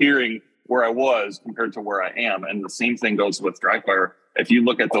like hearing where I was compared to where I am. And the same thing goes with Dryfire. If you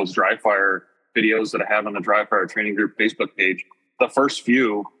look at those Dryfire videos that I have on the Dryfire Training Group Facebook page, the first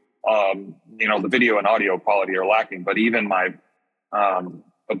few, the video and audio quality are lacking, but even my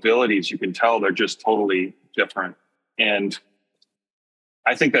abilities, you can tell they're just totally different. And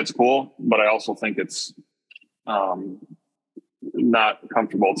I think that's cool, but I also think it's not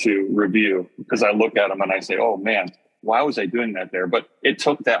comfortable to review, because I look at them and I say, oh man, why was I doing that there? But it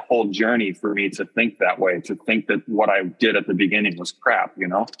took that whole journey for me to think that way, to think that what I did at the beginning was crap,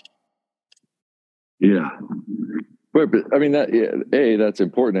 Yeah. But I mean, that's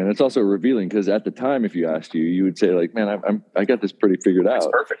important. And it's also revealing, because at the time, if you asked you would say like, man, I got this pretty figured out. It's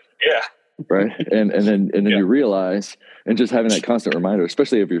perfect. Yeah. Right. And then you realize, and just having that constant reminder,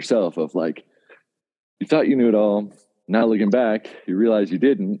 especially of yourself, of like, you thought you knew it all. Now looking back, you realize you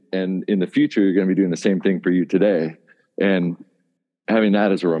didn't. And in the future, you're going to be doing the same thing for you today. And having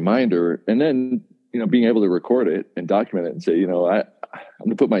that as a reminder, and then, being able to record it and document it and say, I'm going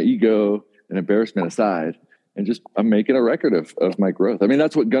to put my ego and embarrassment aside and I'm making a record of my growth. I mean,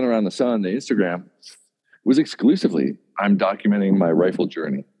 that's what Gun Around the Sun, the Instagram, was exclusively, I'm documenting my rifle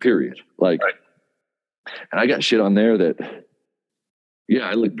journey, period. Like, right. And I got shit on there that,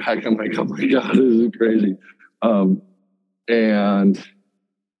 I look back, I'm like, oh my God, this is crazy. And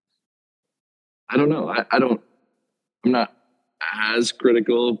I don't know. I'm not as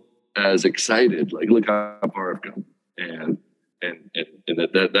critical, as excited. Like, look how far I've come. And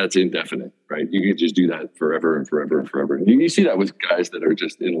that's indefinite, right? You can just do that forever and forever and forever. And you see that with guys that are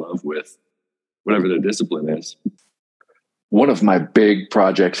just in love with whatever their discipline is. One of my big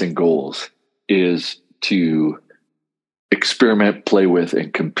projects and goals is to experiment, play with,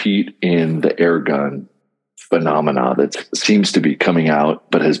 and compete in the air gun phenomena that seems to be coming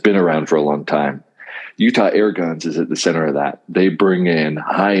out, but has been around for a long time. Utah Air Guns is at the center of that. They bring in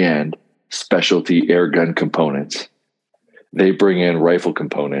high-end specialty air gun components. They bring in rifle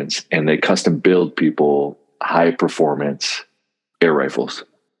components, and they custom build people high-performance air rifles.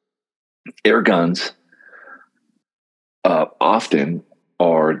 Air guns often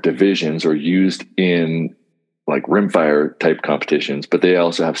are divisions or used in like rimfire type competitions, but they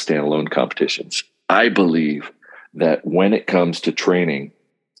also have standalone competitions. I believe that when it comes to training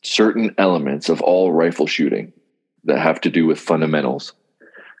certain elements of all rifle shooting that have to do with fundamentals,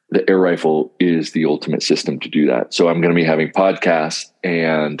 the air rifle is the ultimate system to do that. So I'm going to be having podcasts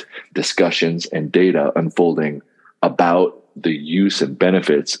and discussions and data unfolding about the use and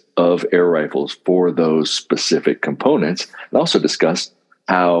benefits of air rifles for those specific components, and also discuss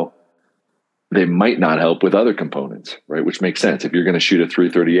how they might not help with other components, right? Which makes sense. If you're going to shoot a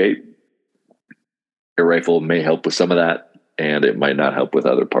 338, air rifle may help with some of that, and it might not help with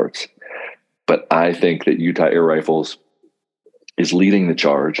other parts. But I think that Utah Air Rifles is leading the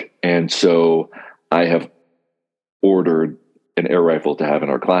charge. And so I have ordered an air rifle to have in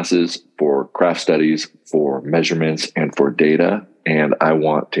our classes for craft studies, for measurements, and for data. And I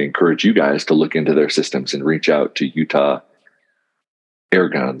want to encourage you guys to look into their systems and reach out to Utah Air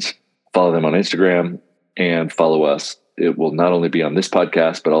Guns. Follow them on Instagram and follow us. It will not only be on this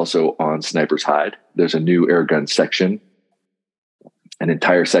podcast, but also on Sniper's Hide. There's a new air gun section, an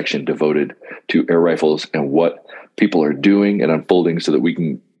entire section devoted to air rifles and what people are doing and unfolding, so that we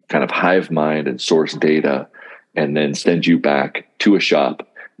can kind of hive mind and source data and then send you back to a shop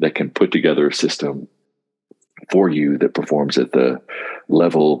that can put together a system for you that performs at the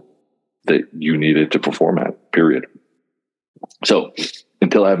level that you need it to perform at, period. So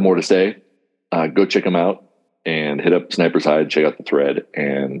until I have more to say, go check them out and hit up Sniper's Hide, check out the thread,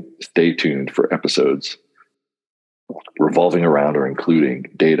 and stay tuned for episodes revolving around or including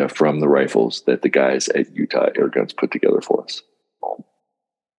data from the rifles that the guys at Utah Air Guns put together for us.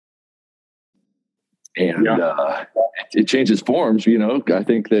 And it changes forms, I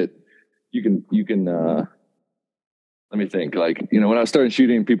think that you can let me think, like, when I was starting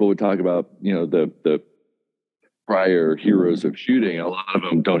shooting, people would talk about, the prior heroes of shooting. A lot of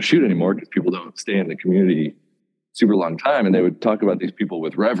them don't shoot anymore because people don't stay in the community super long time. And they would talk about these people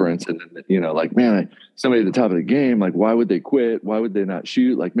with reverence. And then, you know, like, man, somebody at the top of the game, like, why would they quit? Why would they not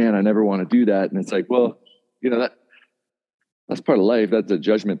shoot? Like, man, I never want to do that. And it's like, well, you know, that's part of life. That's a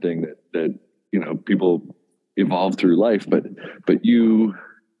judgment thing that, you know, people evolve through life, but you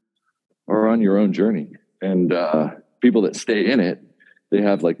are on your own journey, and people that stay in it, they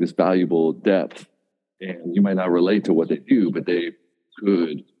have like this valuable depth, and you might not relate to what they do, but they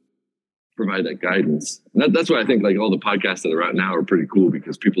could provide that guidance. And that's why I think like all the podcasts that are out now are pretty cool,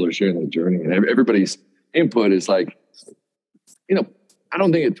 because people are sharing their journey, and everybody's input is like, you know, I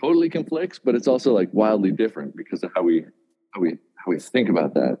don't think it totally conflicts, but it's also like wildly different because of how we think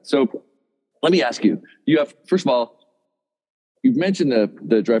about that. So let me ask you, first of all, you've mentioned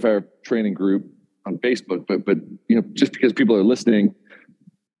the Dryfire training group on Facebook, but you know, just because people are listening,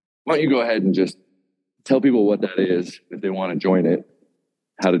 why don't you go ahead and just tell people what that is if they want to join it,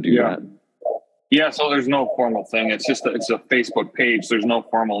 how to do that? Yeah, so there's no formal thing. It's a Facebook page. There's no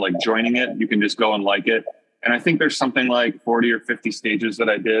formal like joining it. You can just go and like it. And I think there's something like 40 or 50 stages that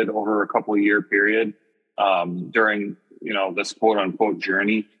I did over a couple of year period during, you know, this quote unquote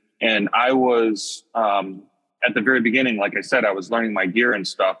journey. And I was at the very beginning, like I said, I was learning my gear and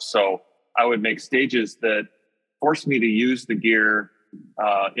stuff. So I would make stages that forced me to use the gear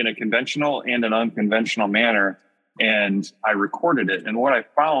in a conventional and an unconventional manner. And I recorded it. And what I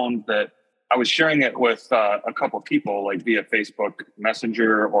found that I was sharing it with a couple of people, like via Facebook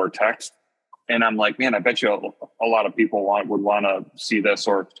Messenger or text. And I'm like, man, I bet you a lot of people would want to see this,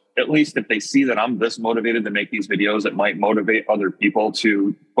 or at least if they see that I'm this motivated to make these videos, it might motivate other people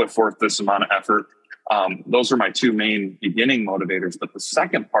to put forth this amount of effort. Those are my two main beginning motivators. But the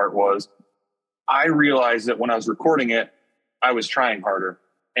second part was I realized that when I was recording it, I was trying harder,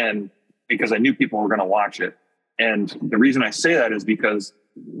 and because I knew people were going to watch it. And the reason I say that is because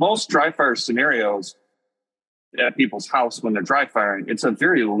most dry fire scenarios at people's house when they're dry firing, it's a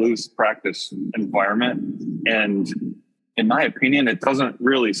very loose practice environment. And in my opinion, it doesn't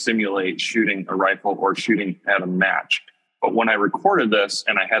really simulate shooting a rifle or shooting at a match. But when I recorded this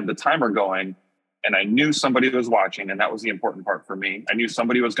and I had the timer going and I knew somebody was watching, and that was the important part for me, I knew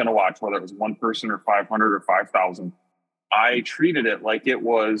somebody was going to watch, whether it was one person or 500 or 5,000. I treated it like it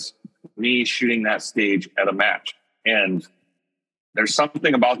was me shooting that stage at a match. And there's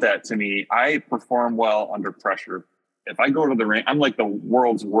something about that to me. I perform well under pressure. If I go to the range, I'm like the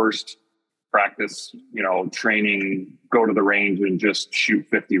world's worst practice, you know, training, go to the range and just shoot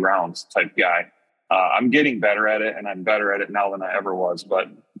 50 rounds type guy. I'm getting better at it, and I'm better at it now than I ever was. But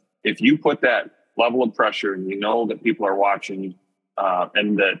if you put that level of pressure and you know that people are watching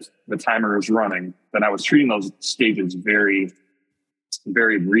and that the timer is running, then I was treating those stages very,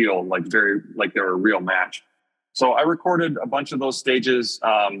 very real, like they were a real match. So I recorded a bunch of those stages.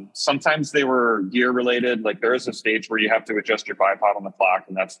 Sometimes they were gear related. Like there is a stage where you have to adjust your bipod on the clock.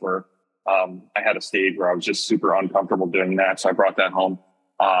 And that's where I had a stage where I was just super uncomfortable doing that. So I brought that home.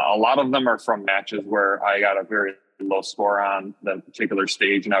 A lot of them are from matches where I got a very low score on that particular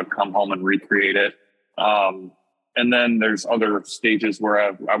stage, and I would come home and recreate it. And then there's other stages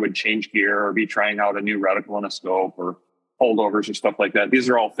where I would change gear or be trying out a new reticle and a scope or holdovers or stuff like that. These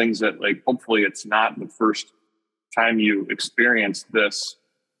are all things that, like, hopefully it's not the first time you experience this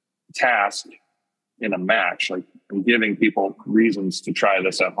task in a match. Like, I'm giving people reasons to try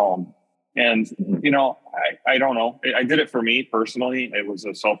this at home. And, you know, I don't know. I did it for me personally. It was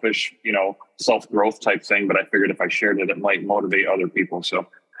a selfish, you know, self-growth type thing, but I figured if I shared it, it might motivate other people. So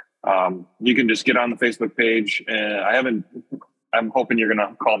you can just get on the Facebook page. And I'm hoping you're going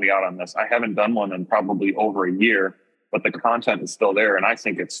to call me out on this. I haven't done one in probably over a year, but the content is still there and I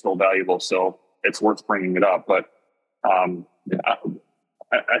think it's still valuable. So it's worth bringing it up. But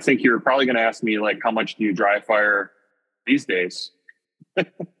I think you're probably going to ask me, like, how much do you dry fire these days? at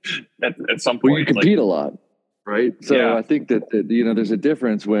some point. Well, you compete a lot, right? So yeah. I think that you know, there's a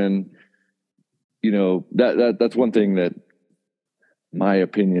difference when, you know, that's one thing that my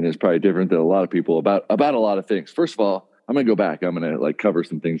opinion is probably different than a lot of people about a lot of things. First of all, I'm going to go back. I'm going to like cover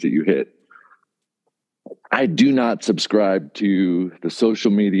some things that you hit. I do not subscribe to the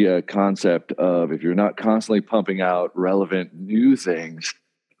social media concept of, if you're not constantly pumping out relevant new things,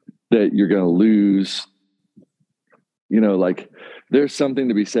 that you're going to lose. You know, like, there's something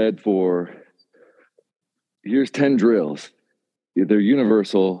to be said for, here's 10 drills. They're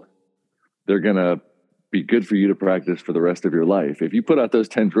universal. They're going to be good for you to practice for the rest of your life. If you put out those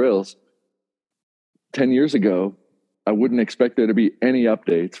 10 drills 10 years ago, I wouldn't expect there to be any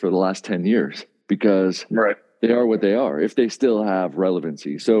updates for the last 10 years because they are what they are, if they still have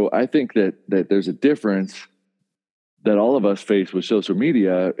relevancy. So I think that there's a difference that all of us face with social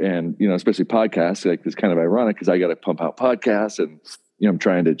media and, especially podcasts. Like, it's kind of ironic because I got to pump out podcasts and, I'm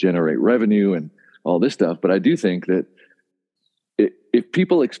trying to generate revenue and all this stuff. But I do think that if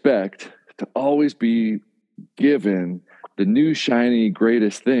people expect to always be given the new shiny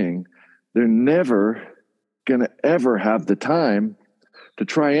greatest thing, they're never going to ever have the time to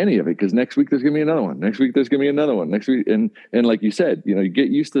try any of it, because next week there's going to be another one. Next week there's going to be another one. Next week, and like you said, you get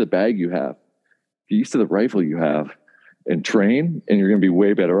used to the bag you have, get used to the rifle you have, and train, and you're going to be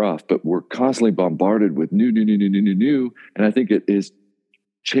way better off. But we're constantly bombarded with new, and I think it is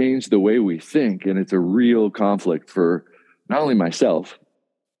changed the way we think, and it's a real conflict for not only myself,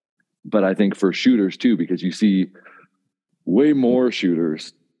 but I think for shooters too, because you see way more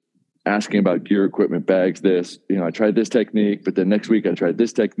shooters asking about gear, equipment, bags, this, I tried this technique, but then next week I tried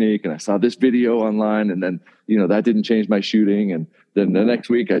this technique and I saw this video online, and then, that didn't change my shooting. And then the next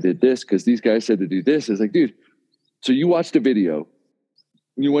week I did this because these guys said to do this. It's like, dude, so you watched a video,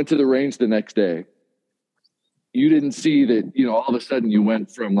 you went to the range the next day, you didn't see that, all of a sudden you went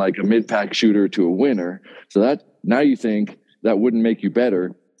from like a mid-pack shooter to a winner. So that now you think that wouldn't make you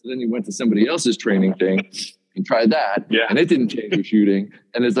better. So then you went to somebody else's training thing and tried that, and it didn't change your shooting.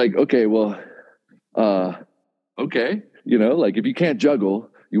 And it's like, okay, well, okay. Like, if you can't juggle,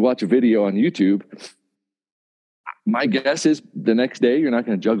 you watch a video on YouTube, my guess is the next day you're not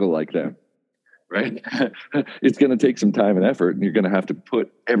going to juggle like them, right? It's going to take some time and effort, and you're going to have to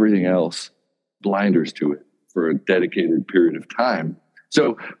put everything else, blinders to it, for a dedicated period of time.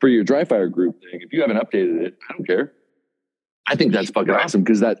 So for your Dryfire group thing, if you haven't updated it, I don't care. I think that's fucking awesome,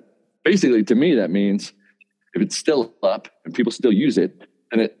 because that basically, to me, that means if it's still up and people still use it,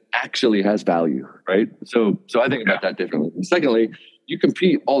 then it actually has value, right? So I think about that differently. And secondly, you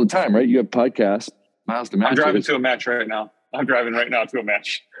compete all the time, right? You have podcasts, miles to matches. I'm driving to a match right now. I'm driving right now to a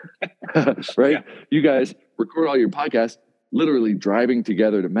match. Right? Yeah. You guys record all your podcasts, literally driving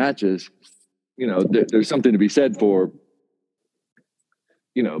together to matches. There's something to be said for,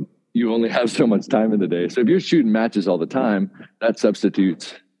 you only have so much time in the day. So if you're shooting matches all the time, that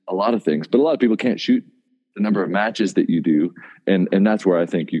substitutes a lot of things. But a lot of people can't shoot the number of matches that you do. And that's where I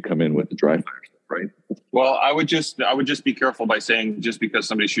think you come in with the Dryfire stuff, right? Well, I would just be careful by saying just because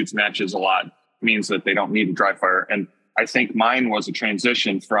somebody shoots matches a lot means that they don't need a Dryfire. And I think mine was a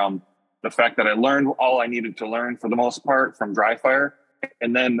transition from the fact that I learned all I needed to learn for the most part from Dryfire.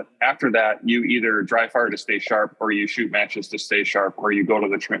 And then after that, you either Dryfire to stay sharp, or you shoot matches to stay sharp, or you go to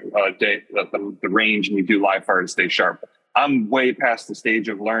the range and you do live fire to stay sharp. I'm way past the stage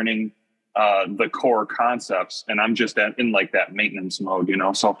of learning the core concepts, and I'm just in like that maintenance mode,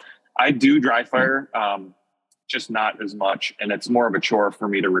 So I do Dryfire, just not as much, and it's more of a chore for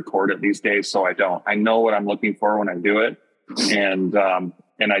me to record it these days. So I know what I'm looking for when I do it, and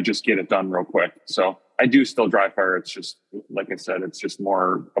I just get it done real quick. So I do still Dryfire. It's just, like I said, it's just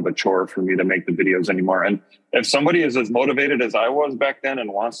more of a chore for me to make the videos anymore. And if somebody is as motivated as I was back then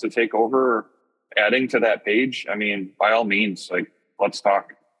and wants to take over adding to that page, I mean, by all means, like, let's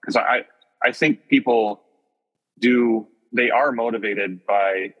talk. Because I think people they are motivated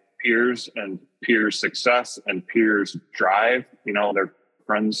by peers and peers' success and peers' drive, their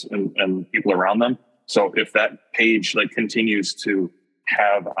friends and people around them. So if that page like continues to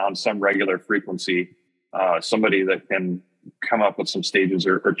have on some regular frequency somebody that can come up with some stages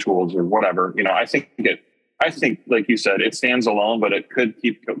or tools or whatever, I think like you said, it stands alone, but it could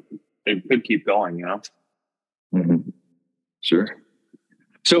keep going, Mm-hmm. Sure.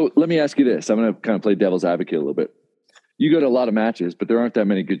 So let me ask you this. I'm going to kind of play devil's advocate a little bit. You go to a lot of matches, but there aren't that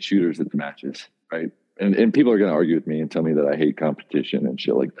many good shooters at the matches, right? And people are going to argue with me and tell me that I hate competition and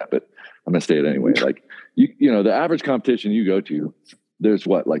shit like that, but I'm going to say it anyway. Like, the average competition you go to, there's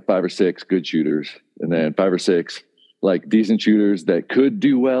like 5 or 6 good shooters, and then 5 or 6 like decent shooters that could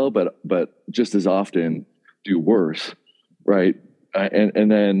do well, but just as often do worse, right?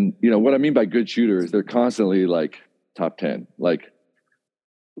 And then what I mean by good shooters, they're constantly like top 10. Like,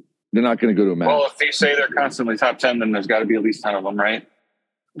 they're not going to go to a match. Well, if they say they're constantly top 10, then there's got to be at least 10 of them, right?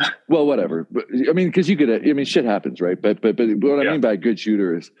 Well, whatever. But I mean, because shit happens, right? But what I mean by a good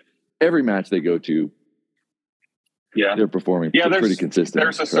shooter is every match they go to, they're performing pretty consistent.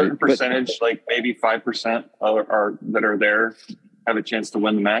 There's a certain percentage, like maybe 5% are that are there, have a chance to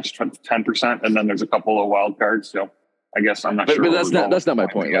win the match, 10%, and then there's a couple of wild cards. So I guess I'm not sure. But that's not my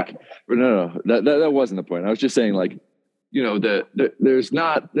point. Like, no, that wasn't the point. I was just saying, like, there's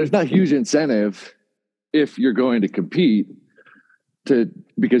not huge incentive if you're going to compete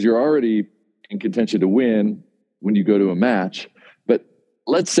because you're already in contention to win when you go to a match. But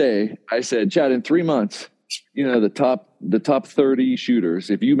let's say I said, Chad, in 3 months, the top 30 shooters,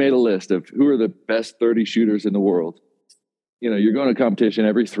 if you made a list of who are the best 30 shooters in the world, you're going to competition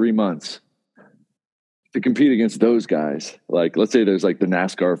every 3 months to compete against those guys. Like, let's say there's like the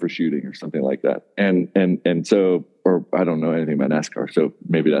NASCAR for shooting or something like that. And so, or I don't know anything about NASCAR, so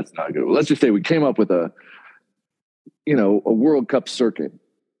maybe that's not good. Well, let's just say we came up with a World Cup circuit,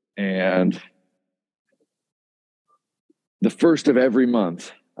 and the first of every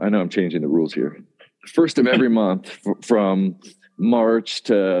month, I know I'm changing the rules here. The first of every month from March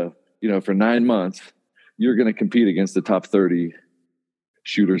to, for 9 months, you're going to compete against the top 30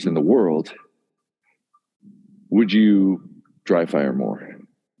 shooters in the world. Would you dry fire more?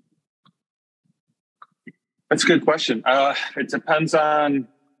 That's a good question. It depends on,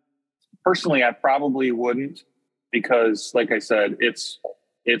 personally, I probably wouldn't, because like I said, it's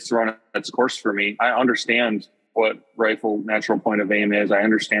run its course for me. I understand what rifle natural point of aim is. I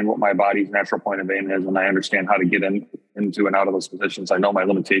understand what my body's natural point of aim is, and I understand how to get into and out of those positions. I know my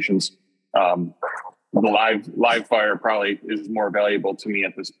limitations. The live fire probably is more valuable to me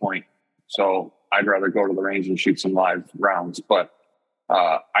at this point. So I'd rather go to the range and shoot some live rounds. But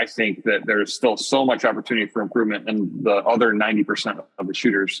I think that there's still so much opportunity for improvement in the other 90% of the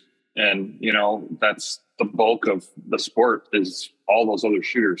shooters. And, that's the bulk of the sport, is all those other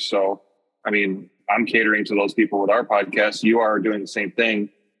shooters. So, I mean, I'm catering to those people with our podcast. You are doing the same thing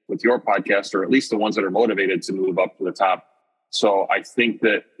with your podcast, or at least the ones that are motivated to move up to the top. So I think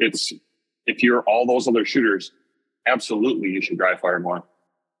that if you're all those other shooters, absolutely you should dry fire more.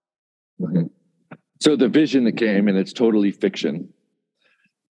 Mm-hmm. So the vision that came, and it's totally fiction,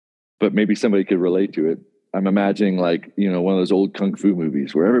 but maybe somebody could relate to it. I'm imagining like, one of those old Kung Fu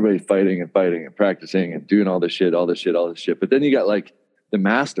movies where everybody's fighting and practicing and doing all this shit. But then you got like the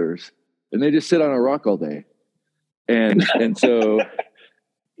masters, and they just sit on a rock all day. And so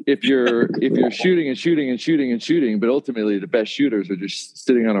if you're shooting, but ultimately the best shooters are just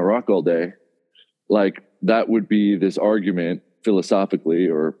sitting on a rock all day, like that would be this argument philosophically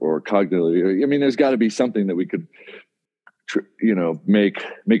or cognitively. I mean, there's got to be something that we could,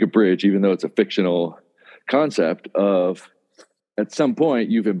 make a bridge, even though it's a fictional concept of, at some point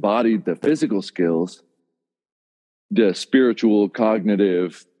you've embodied the physical skills, the spiritual,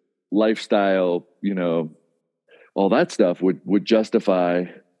 cognitive, lifestyle, all that stuff would justify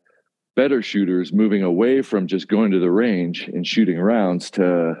better shooters moving away from just going to the range and shooting rounds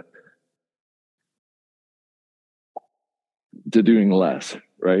to doing less,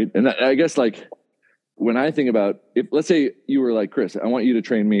 right? And I guess like when I think about, if let's say you were like, Chris, I want you to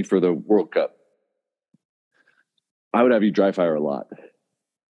train me for the World Cup, I would have you dry fire a lot,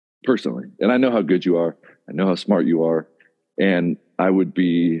 personally. And I know how good you are. I know how smart you are. And I would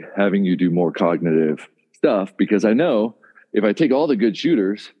be having you do more cognitive stuff, because I know if I take all the good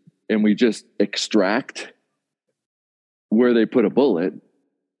shooters and we just extract where they put a bullet,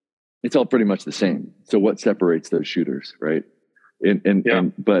 it's all pretty much the same. So what separates those shooters, right?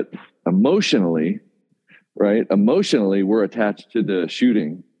 But emotionally, right? Emotionally, we're attached to the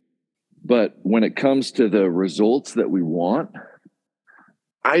shooting. But when it comes to the results that we want,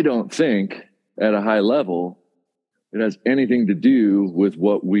 I don't think at a high level it has anything to do with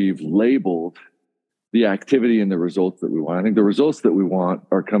what we've labeled the activity and the results that we want. I think the results that we want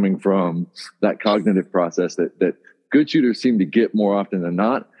are coming from that cognitive process that good shooters seem to get more often than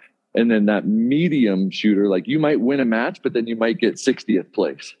not. And then that medium shooter, like you might win a match, but then you might get 60th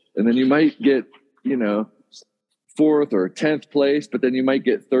place. And then you might get, 4th or 10th place, but then you might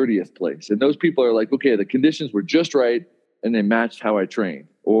get 30th place. And those people are like, okay, the conditions were just right and they matched how I trained,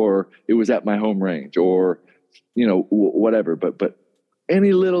 or it was at my home range, or, whatever. But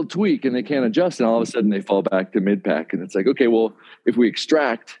any little tweak and they can't adjust, and all of a sudden they fall back to mid-pack. And it's like, okay, well, if we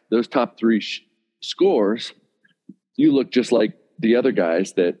extract those top 3 scores, you look just like the other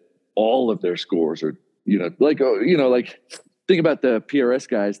guys that all of their scores are, like think about the PRS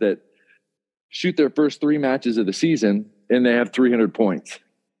guys that shoot their first 3 matches of the season and they have 300 points.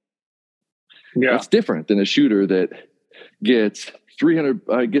 Yeah. That's different than a shooter that gets 300.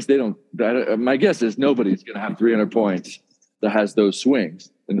 I guess they don't, my guess is nobody's going to have 300 points that has those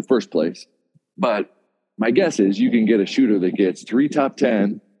swings in the first place. But my guess is you can get a shooter that gets 3 top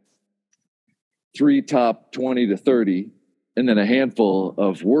 10, 3 top 20 to 30, and then a handful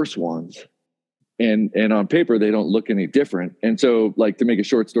of worse ones. And on paper, they don't look any different. And so, like, to make a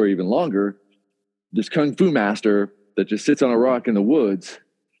short story even longer, this Kung Fu master that just sits on a rock in the woods,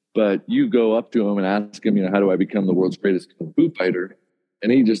 but you go up to him and ask him, how do I become the world's greatest Kung Fu fighter?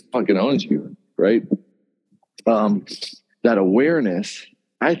 And he just fucking owns you, right? That awareness,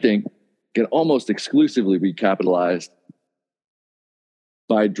 I think, can almost exclusively be capitalized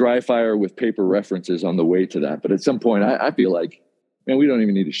by dry fire with paper references on the way to that. But at some point, I feel like, man, we don't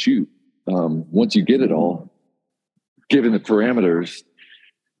even need to shoot. Once you get it all, given the parameters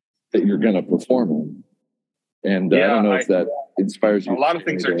that you're going to perform in. And I don't know if that inspires you. A lot of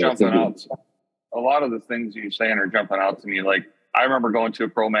things are jumping out. A lot of the things you're saying are jumping out to me. Like, I remember going to a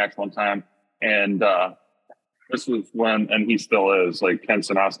pro match one time, and this was when, and he still is, like Ken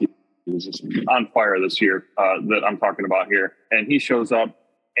Sanowski was just on fire this year that I'm talking about here. And he shows up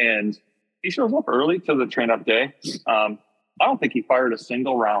early to the train up day. I don't think he fired a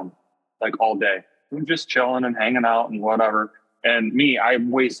single round, like, all day. We were just chilling and hanging out and whatever. And me, I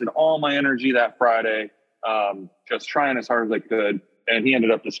wasted all my energy that Friday, just trying as hard as I could. And he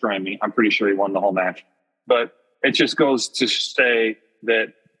ended up destroying me. I'm pretty sure he won the whole match. But it just goes to say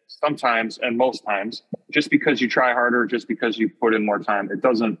that sometimes, and most times, just because you try harder, just because you put in more time, it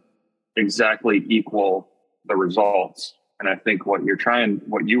doesn't exactly equal the results. And I think what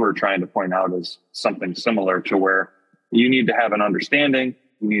you were trying to point out is something similar, to where you need to have an understanding,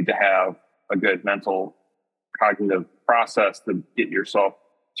 you need to have a good mental cognitive process to get yourself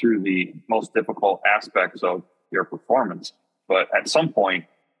through the most difficult aspects of your performance. But at some point,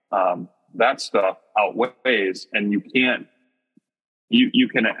 that stuff outweighs, and you can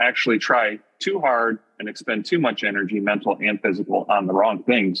actually try too hard and expend too much energy, mental and physical, on the wrong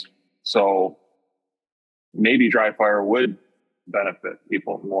things. So maybe Dryfire would benefit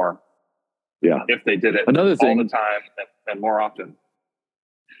people more. Yeah. If they did it Another thing, all the time and more often.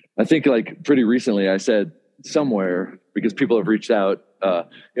 I think, like, pretty recently I said somewhere, because people have reached out,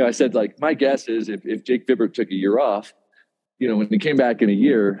 I said, like, my guess is if Jake Vibert took a year off, when he came back in a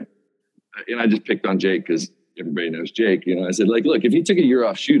year, and I just picked on Jake because everybody knows Jake, I said, like, look, if he took a year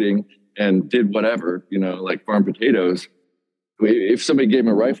off shooting and did whatever, like farm potatoes, if somebody gave him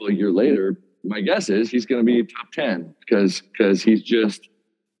a rifle a year later, my guess is he's going to be top 10 because he's just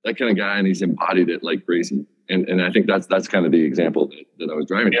that kind of guy, and he's embodied it like crazy. And I think that's kind of the example that I was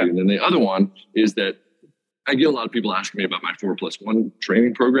driving to. And then the other one is that I get a lot of people asking me about my 4+1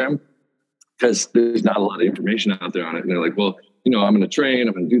 training program, because there's not a lot of information out there on it. And they're like, well, I'm going to train,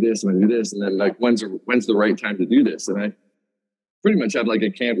 I'm going to do this, I'm going to do this. And then, like, when's the right time to do this? And I pretty much have like a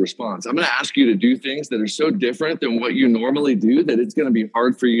canned response. I'm going to ask you to do things that are so different than what you normally do that it's going to be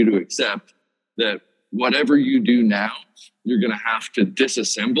hard for you to accept that whatever you do now, you're going to have to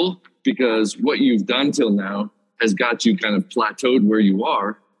disassemble, because what you've done till now has got you kind of plateaued where you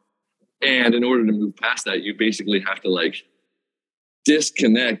are. And in order to move past that, you basically have to, like,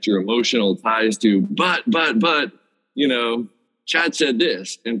 disconnect your emotional ties to, but, Chad said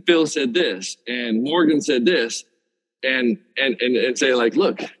this, and Phil said this, and Morgan said this, and say, like,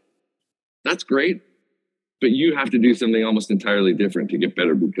 look, that's great, but you have to do something almost entirely different to get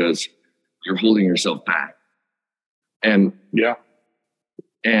better, because you're holding yourself back. And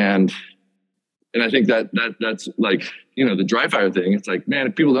I think that's like, the Dryfire thing. It's like, man,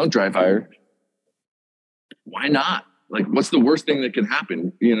 if people don't Dryfire, why not? Like, what's the worst thing that can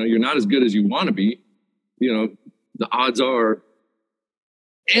happen? You're not as good as you want to be. The odds are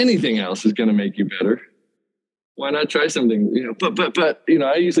anything else is going to make you better. Why not try something? But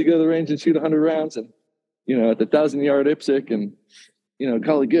I usually go to the range and shoot 100 rounds and, at the 1,000-yard IPSC and,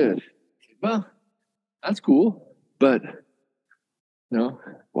 call it good. Well, that's cool. But,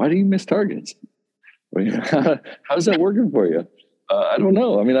 why do you miss targets? How's that working for you? I don't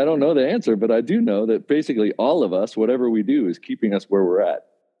know. I mean, I don't know the answer, but I do know that basically all of us, whatever we do, is keeping us where we're at.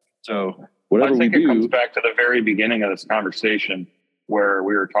 So whatever we do, it comes back to the very beginning of this conversation where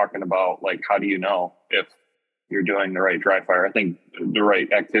we were talking about, like, how do you know if you're doing the right Dryfire? I think the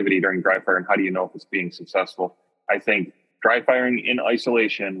right activity during Dryfire, and how do you know if it's being successful? I think Dryfiring in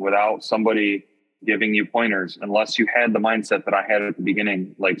isolation without somebody giving you pointers, unless you had the mindset that I had at the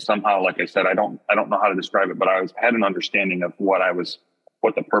beginning, like, somehow, like I said, I don't know how to describe it, but I had an understanding of what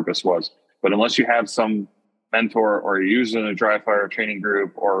the purpose was. But unless you have some mentor, or you're using a Dryfire training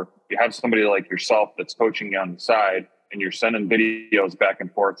group, or you have somebody like yourself that's coaching you on the side, and you're sending videos back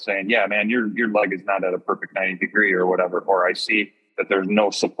and forth saying, yeah, man, your leg is not at a perfect 90 degree or whatever, or I see that there's no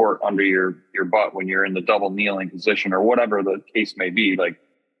support under your butt when you're in the double kneeling position, or whatever the case may be. Like,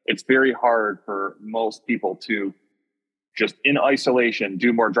 it's very hard for most people to just in isolation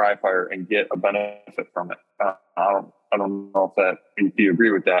do more Dryfire and get a benefit from it. I don't know if you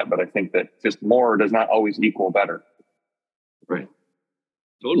agree with that, but I think that just more does not always equal better. Right.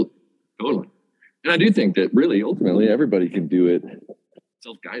 Totally. And I do think that really, ultimately, everybody can do it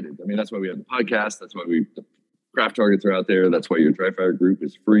self-guided. I mean, that's why we have the podcast. That's why the craft targets are out there. That's why your Dryfire group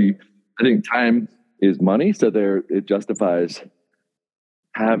is free. I think time is money. So it justifies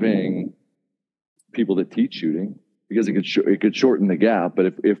having people that teach shooting, because it could shorten the gap.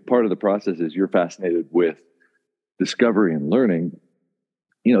 But if part of the process is you're fascinated with discovery and learning,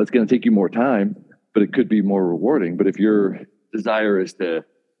 it's going to take you more time, but it could be more rewarding. But if your desire is to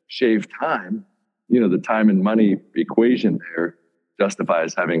shave time, the time and money equation there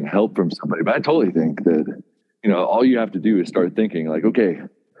justifies having help from somebody. But I totally think that, all you have to do is start thinking like, okay,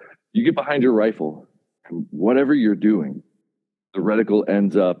 you get behind your rifle and whatever you're doing, the reticle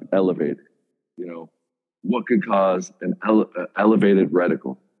ends up elevated. What could cause an elevated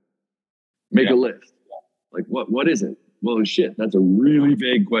reticle? Make a list. Like what is it? Well, shit, that's a really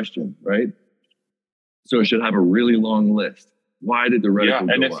vague question, right? So it should have a really long list. Why did the reticle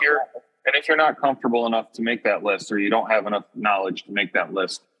go up? And if you're not comfortable enough to make that list, or you don't have enough knowledge to make that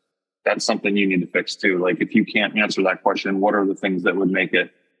list, that's something you need to fix too. Like if you can't answer that question, what are the things that would make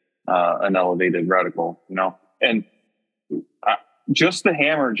it an elevated reticle? And just the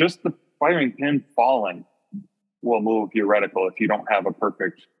hammer, just the firing pin falling will move your reticle if you don't have a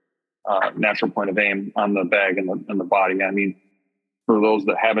perfect natural point of aim on the bag and the body. I mean, for those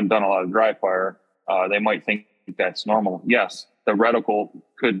that haven't done a lot of dry fire, they might think that's normal. Yes, the reticle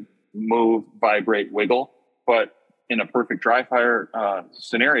could move, vibrate, wiggle, but in a perfect dry fire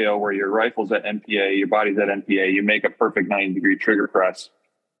scenario where your rifle's at NPA, your body's at NPA, you make a perfect 90-degree trigger press,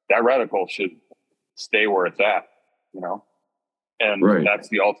 that reticle should stay where it's at, and that's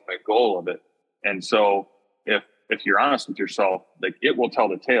the ultimate goal of it. And so if you're honest with yourself, like it will tell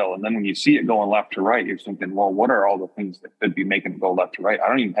the tale. And then when you see it going left to right, you're thinking, well, what are all the things that could be making it go left to right? I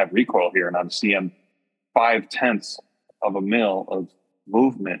don't even have recoil here, and I'm seeing 0.5 of a mil of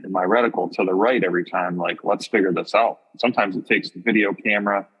movement in my reticle to the right every time. Like, let's figure this out. Sometimes it takes the video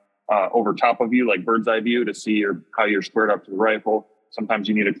camera over top of you, like bird's eye view, to see how you're squared up to the rifle. Sometimes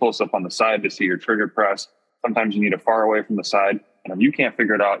you need a close up on the side to see your trigger press. Sometimes you need a far away from the side. And if you can't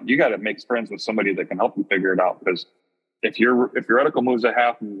figure it out, you got to make friends with somebody that can help you figure it out. Because if your reticle moves a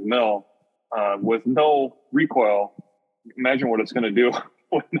 0.5 mil with no recoil, imagine what it's going to do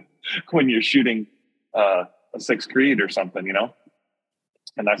when you're shooting a 6 Creed or something,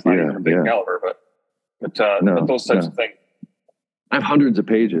 And that's not even a big caliber, but those types of things. I have hundreds of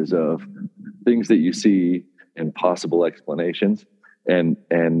pages of things that you see and possible explanations,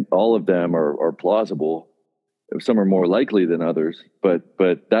 and all of them are plausible. Some are more likely than others, but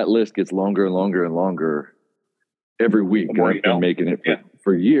that list gets longer and longer and longer every week. I've been making it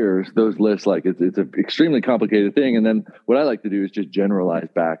for years. Those lists, like it's an extremely complicated thing. And then what I like to do is just generalize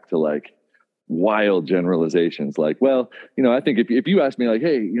back to like wild generalizations. Like, well, I think if you ask me like,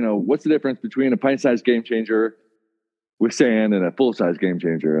 hey, what's the difference between a pint-sized game changer with sand and a full-size game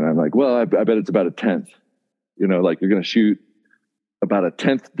changer? And I'm like, well, I bet it's about 1/10. Like you're going to shoot about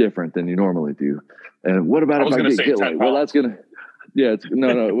 1/10 different than you normally do. And what about if I get light? Well, that's going to, it's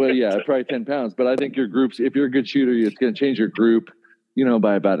well, probably 10 pounds. But I think your groups, if you're a good shooter, it's going to change your group,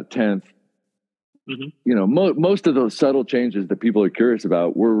 by about 1/10. Mm-hmm. Most of those subtle changes that people are curious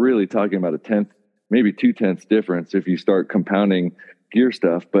about, we're really talking about 1/10, maybe 2/10 difference if you start compounding gear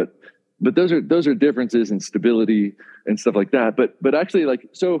stuff. But those are differences in stability and stuff like that. But actually, like,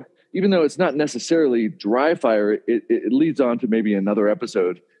 so even though it's not necessarily dry fire, it leads on to maybe another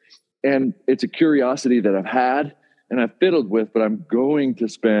episode. And it's a curiosity that I've had and I've fiddled with, but I'm going to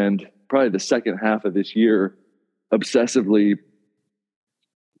spend probably the second half of this year obsessively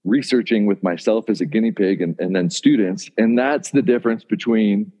researching with myself as a guinea pig and then students. And that's the difference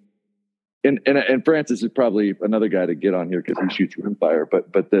between, and Francis is probably another guy to get on here because he shoots rimfire,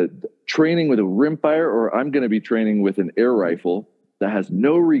 but the training with a rimfire, or I'm going to be training with an air rifle that has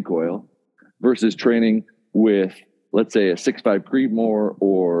no recoil versus training with, let's say, a 6.5 Creedmoor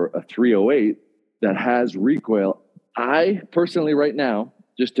or a 308 that has recoil. I personally, right now,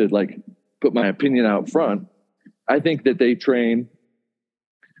 just to like put my opinion out front, I think that they train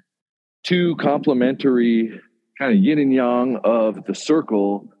two complementary kind of yin and yang of the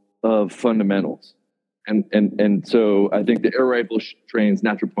circle of fundamentals. And so I think the air rifle trains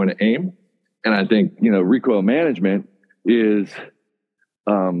natural point of aim. And I think, recoil management is,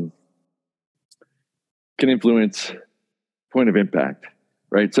 can influence point of impact,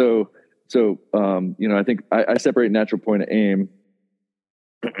 right? So I think I separate natural point of aim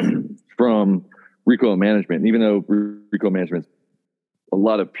from recoil management, even though recoil management, a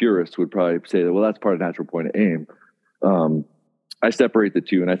lot of purists would probably say that, well, that's part of natural point of aim. I separate the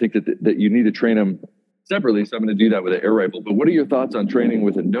two, and I think that you need to train them separately. So I'm going to do that with an air rifle. But what are your thoughts on training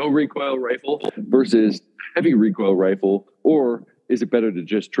with a no recoil rifle versus heavy recoil rifle? Or is it better to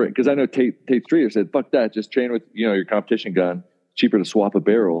just train? Because I know Tate Streeter said, fuck that, just train with your competition gun. Cheaper to swap a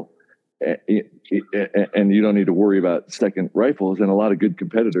barrel, and you don't need to worry about second rifles. And a lot of good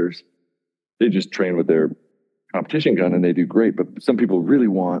competitors, they just train with their competition gun and they do great. But some people really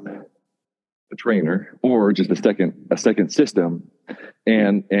want a trainer or just a second system.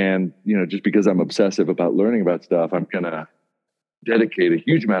 And, just because I'm obsessive about learning about stuff, I'm going to dedicate a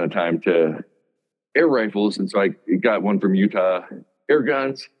huge amount of time to air rifles. And so I got one from Utah Air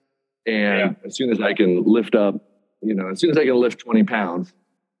Guns. And as soon as I can lift up, as soon as I can lift 20 pounds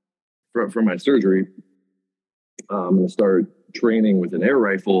from my surgery, I'm going to start training with an air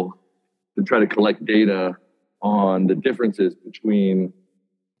rifle to try to collect data on the differences between,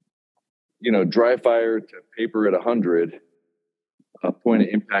 dry fire to paper at 100, point of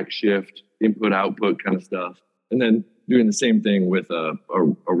impact shift, input output kind of stuff. And then doing the same thing with a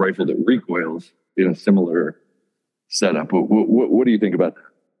rifle that recoils in a similar setup. What do you think about that?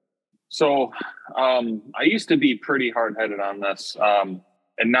 So I used to be pretty hard-headed on this,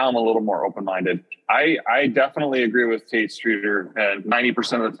 and now I'm a little more open-minded. I definitely agree with Tate Streeter, and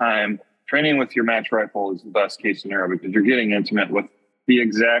 90% of the time, training with your match rifle is the best case scenario because you're getting intimate with the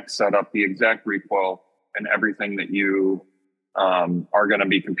exact setup, the exact recoil, and everything that you are going to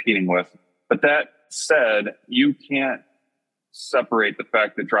be competing with. But that said, you can't separate the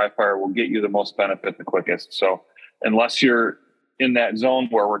fact that dry fire will get you the most benefit the quickest. So unless you're in that zone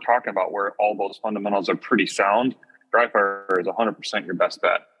where we're talking about where all those fundamentals are pretty sound, dry fire is 100% your best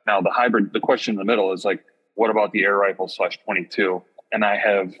bet. Now the question in the middle is like, what about the air rifle /22? And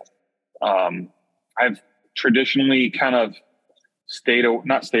I've traditionally kind of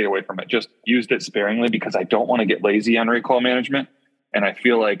not stayed away from it, just used it sparingly because I don't want to get lazy on recoil management. And I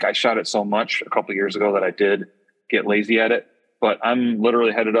feel like I shot it so much a couple of years ago that I did get lazy at it. But I'm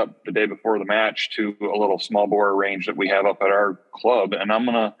literally headed up the day before the match to a little small bore range that we have up at our club. And I'm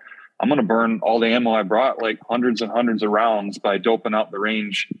gonna burn all the ammo I brought, like hundreds and hundreds of rounds, by doping out the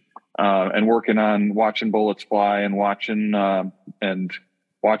range and working on watching bullets fly and watching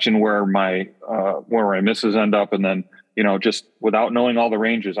where my misses end up. And then, just without knowing all the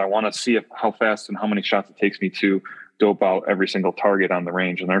ranges, I want to see how fast and how many shots it takes me to dope out every single target on the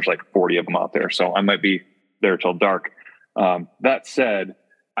range. And there's like 40 of them out there. So I might be there till dark. That said,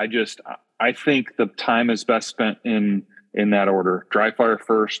 I think the time is best spent in that order: dry fire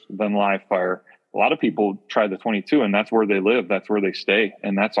first, then live fire. A lot of people try the 22 and that's where they live. That's where they stay.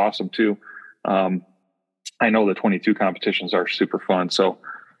 And that's awesome too. I know the 22 competitions are super fun. So,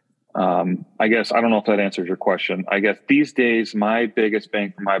 I guess, I don't know if that answers your question. I guess these days, my biggest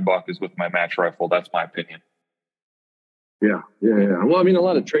bang for my buck is with my match rifle. That's my opinion. Yeah. Well, I mean, a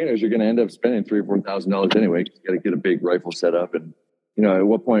lot of trainers are going to end up spending $3,000 or $4,000 anyway. You got to get a big rifle set up, and at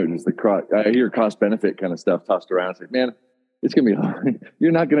what point is I hear cost benefit kind of stuff tossed around. It's like, man, it's going to be hard.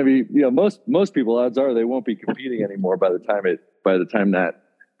 You're not going to be, most people, odds are they won't be competing anymore by the time that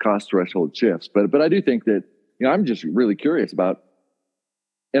cost threshold shifts. But I do think that I'm just really curious about.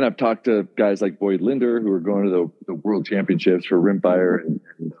 And I've talked to guys like Boyd Linder who are going to the World Championships for rimfire,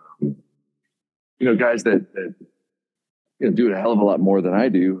 and guys that do it a hell of a lot more than I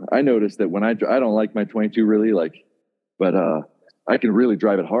do. I noticed that when I don't like my 22 really, but I can really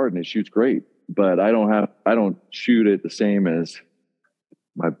drive it hard and it shoots great. But I don't shoot it the same as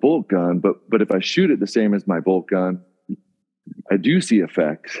my bolt gun. But if I shoot it the same as my bolt gun, I do see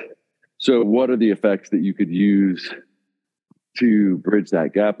effects. So what are the effects that you could use to bridge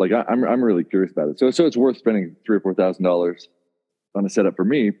that gap? Like I'm really curious about it. So it's worth spending $3,000 or $4,000 on a setup for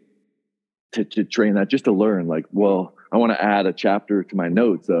me to train that, just to learn. Like, well, I want to add a chapter to my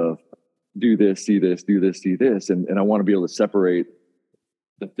notes of do this, see this, do this, see this, and I want to be able to separate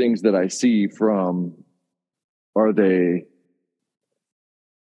the things that I see from, are they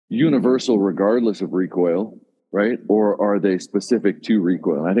universal regardless of recoil, right? Or are they specific to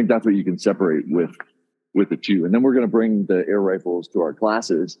recoil? And I think that's what you can separate with the two. And then we're going to bring the air rifles to our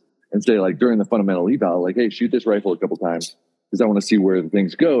classes and say, like, during the fundamental eval, like, hey, shoot this rifle a couple times because I want to see where the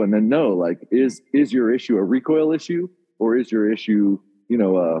things go. And then know, like, is your issue a recoil issue, or is your issue,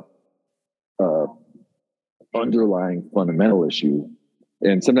 underlying fundamental issue?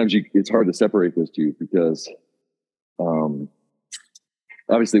 And sometimes it's hard to separate those two because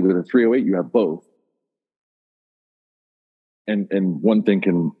obviously with a 308 you have both, and one thing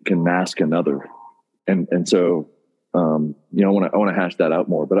can mask another, and so I want to hash that out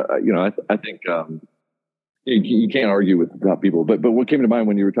more. But I think you can't argue with people. But what came to mind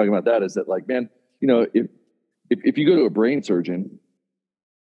when you were talking about that is that, like, man, if you go to a brain surgeon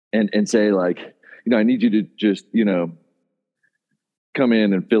and say, like, I need you to just come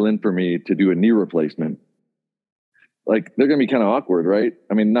in and fill in for me to do a knee replacement, like, they're going to be kind of awkward, right?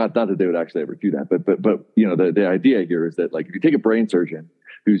 I mean, not that they would actually ever do that, but the idea here is that, like, if you take a brain surgeon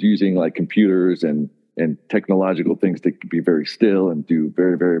who's using, like, computers and technological things to be very still and do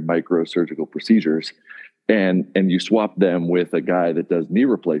very, very micro surgical procedures, and you swap them with a guy that does knee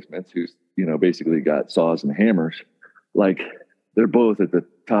replacements who's basically got saws and hammers. Like, they're both at the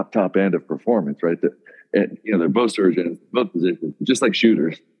top end of performance, right? They're both surgeons, both positions, just like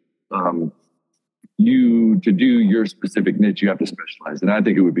shooters. To do your specific niche, you have to specialize. And I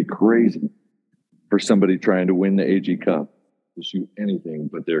think it would be crazy for somebody trying to win the AG Cup to shoot anything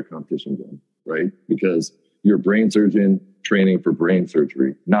but their competition gun, right? Because you're a brain surgeon training for brain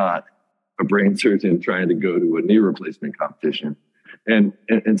surgery, not a brain surgeon trying to go to a knee replacement competition. And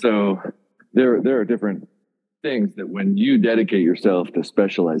so there are different things that when you dedicate yourself to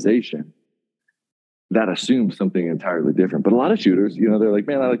specialization, that assumes something entirely different. But a lot of shooters, they're like,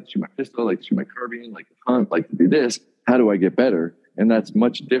 man, I like to shoot my pistol, I like to shoot my carbine, like to hunt, like to do this. How do I get better? And that's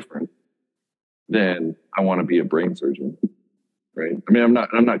much different than I want to be a brain surgeon, right? I mean, I'm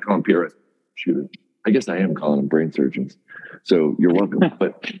not calling PRS shooters. I guess I am calling them brain surgeons. So you're welcome.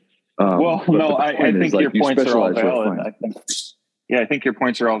 But I think your points are all valid. I think your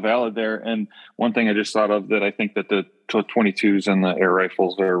points are all valid there. And one thing I just thought of that I think that the 22s and the air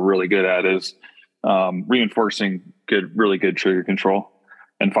rifles are really good at is reinforcing really good trigger control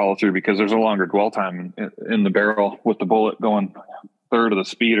and follow through, because there's a longer dwell time in the barrel with the bullet going third of the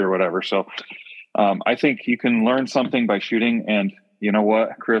speed or whatever. So I think you can learn something by shooting, and you know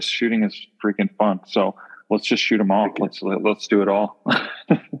what, Chris, shooting is freaking fun. So let's just shoot them all. Let's do it all.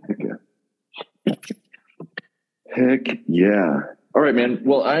 Heck yeah. All right, man.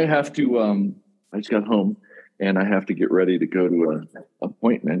 Well, I have to, I just got home and I have to get ready to go to an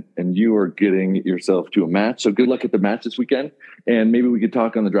appointment, and you are getting yourself to a match. So good luck at the match this weekend. And maybe we could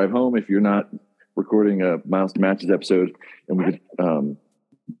talk on the drive home if you're not recording a Miles to Matches episode, and we could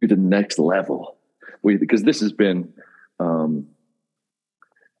do the next level. Because this has been, cut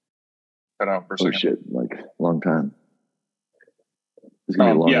out for a second. Like a long time. It's going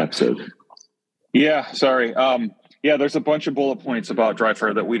to be a long episode. Yeah, sorry. There's a bunch of bullet points about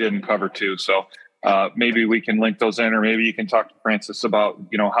Dryfire that we didn't cover too. So maybe we can link those in, or maybe you can talk to Francis about,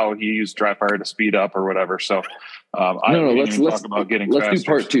 how he used Dryfire to speed up or whatever. So let's talk about getting faster. Do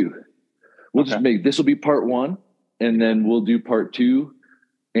part two. We'll just make, this will be part one, and then we'll do part two,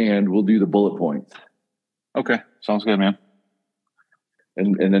 and we'll do the bullet points. Okay. Sounds good, man.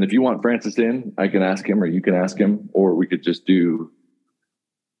 And then if you want Francis in, I can ask him, or you can ask him, or we could just do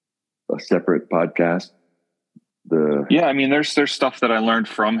a separate podcast. There's stuff that I learned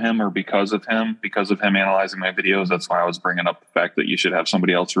from him or because of him analyzing my videos. That's why I was bringing up the fact that you should have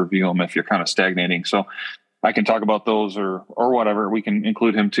somebody else review them if you're kind of stagnating. So I can talk about those or whatever. We can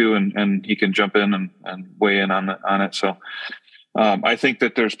include him too, and he can jump in and weigh in on it. So I think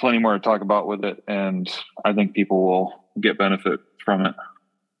that there's plenty more to talk about with it, and I think people will get benefit from it.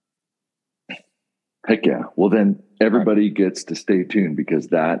 Heck yeah. Well, then everybody gets to stay tuned, because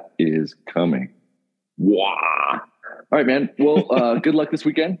that is coming. Wow. All right, man. Well, good luck this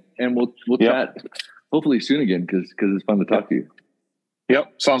weekend, and we'll chat hopefully soon again, because it's fun to talk to you.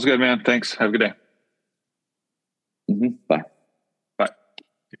 Yep. Sounds good, man. Thanks. Have a good day. Bye. Bye.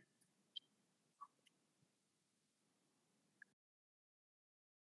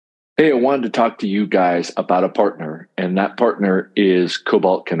 Hey, I wanted to talk to you guys about a partner, and that partner is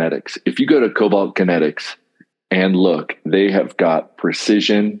Cobalt Kinetics. If you go to Cobalt Kinetics and look, they have got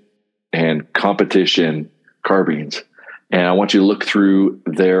precision and competition carbines. And I want you to look through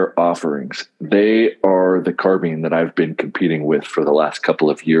their offerings. They are the carbine that I've been competing with for the last couple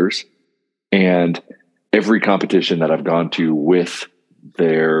of years. And every competition that I've gone to with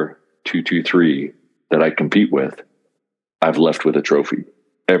their 223 that I compete with, I've left with a trophy.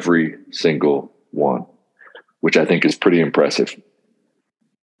 Every single one, which I think is pretty impressive.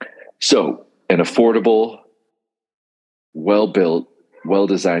 So, an affordable, well-built,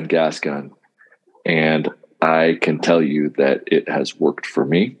 well-designed gas gun. And I can tell you that it has worked for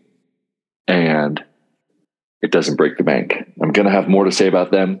me, and it doesn't break the bank. I'm going to have more to say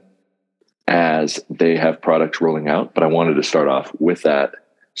about them as they have products rolling out, but I wanted to start off with that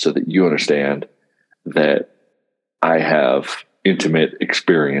so that you understand that I have intimate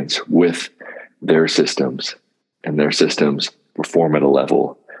experience with their systems, and their systems perform at a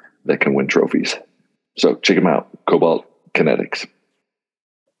level that can win trophies. So check them out, Cobalt Kinetics.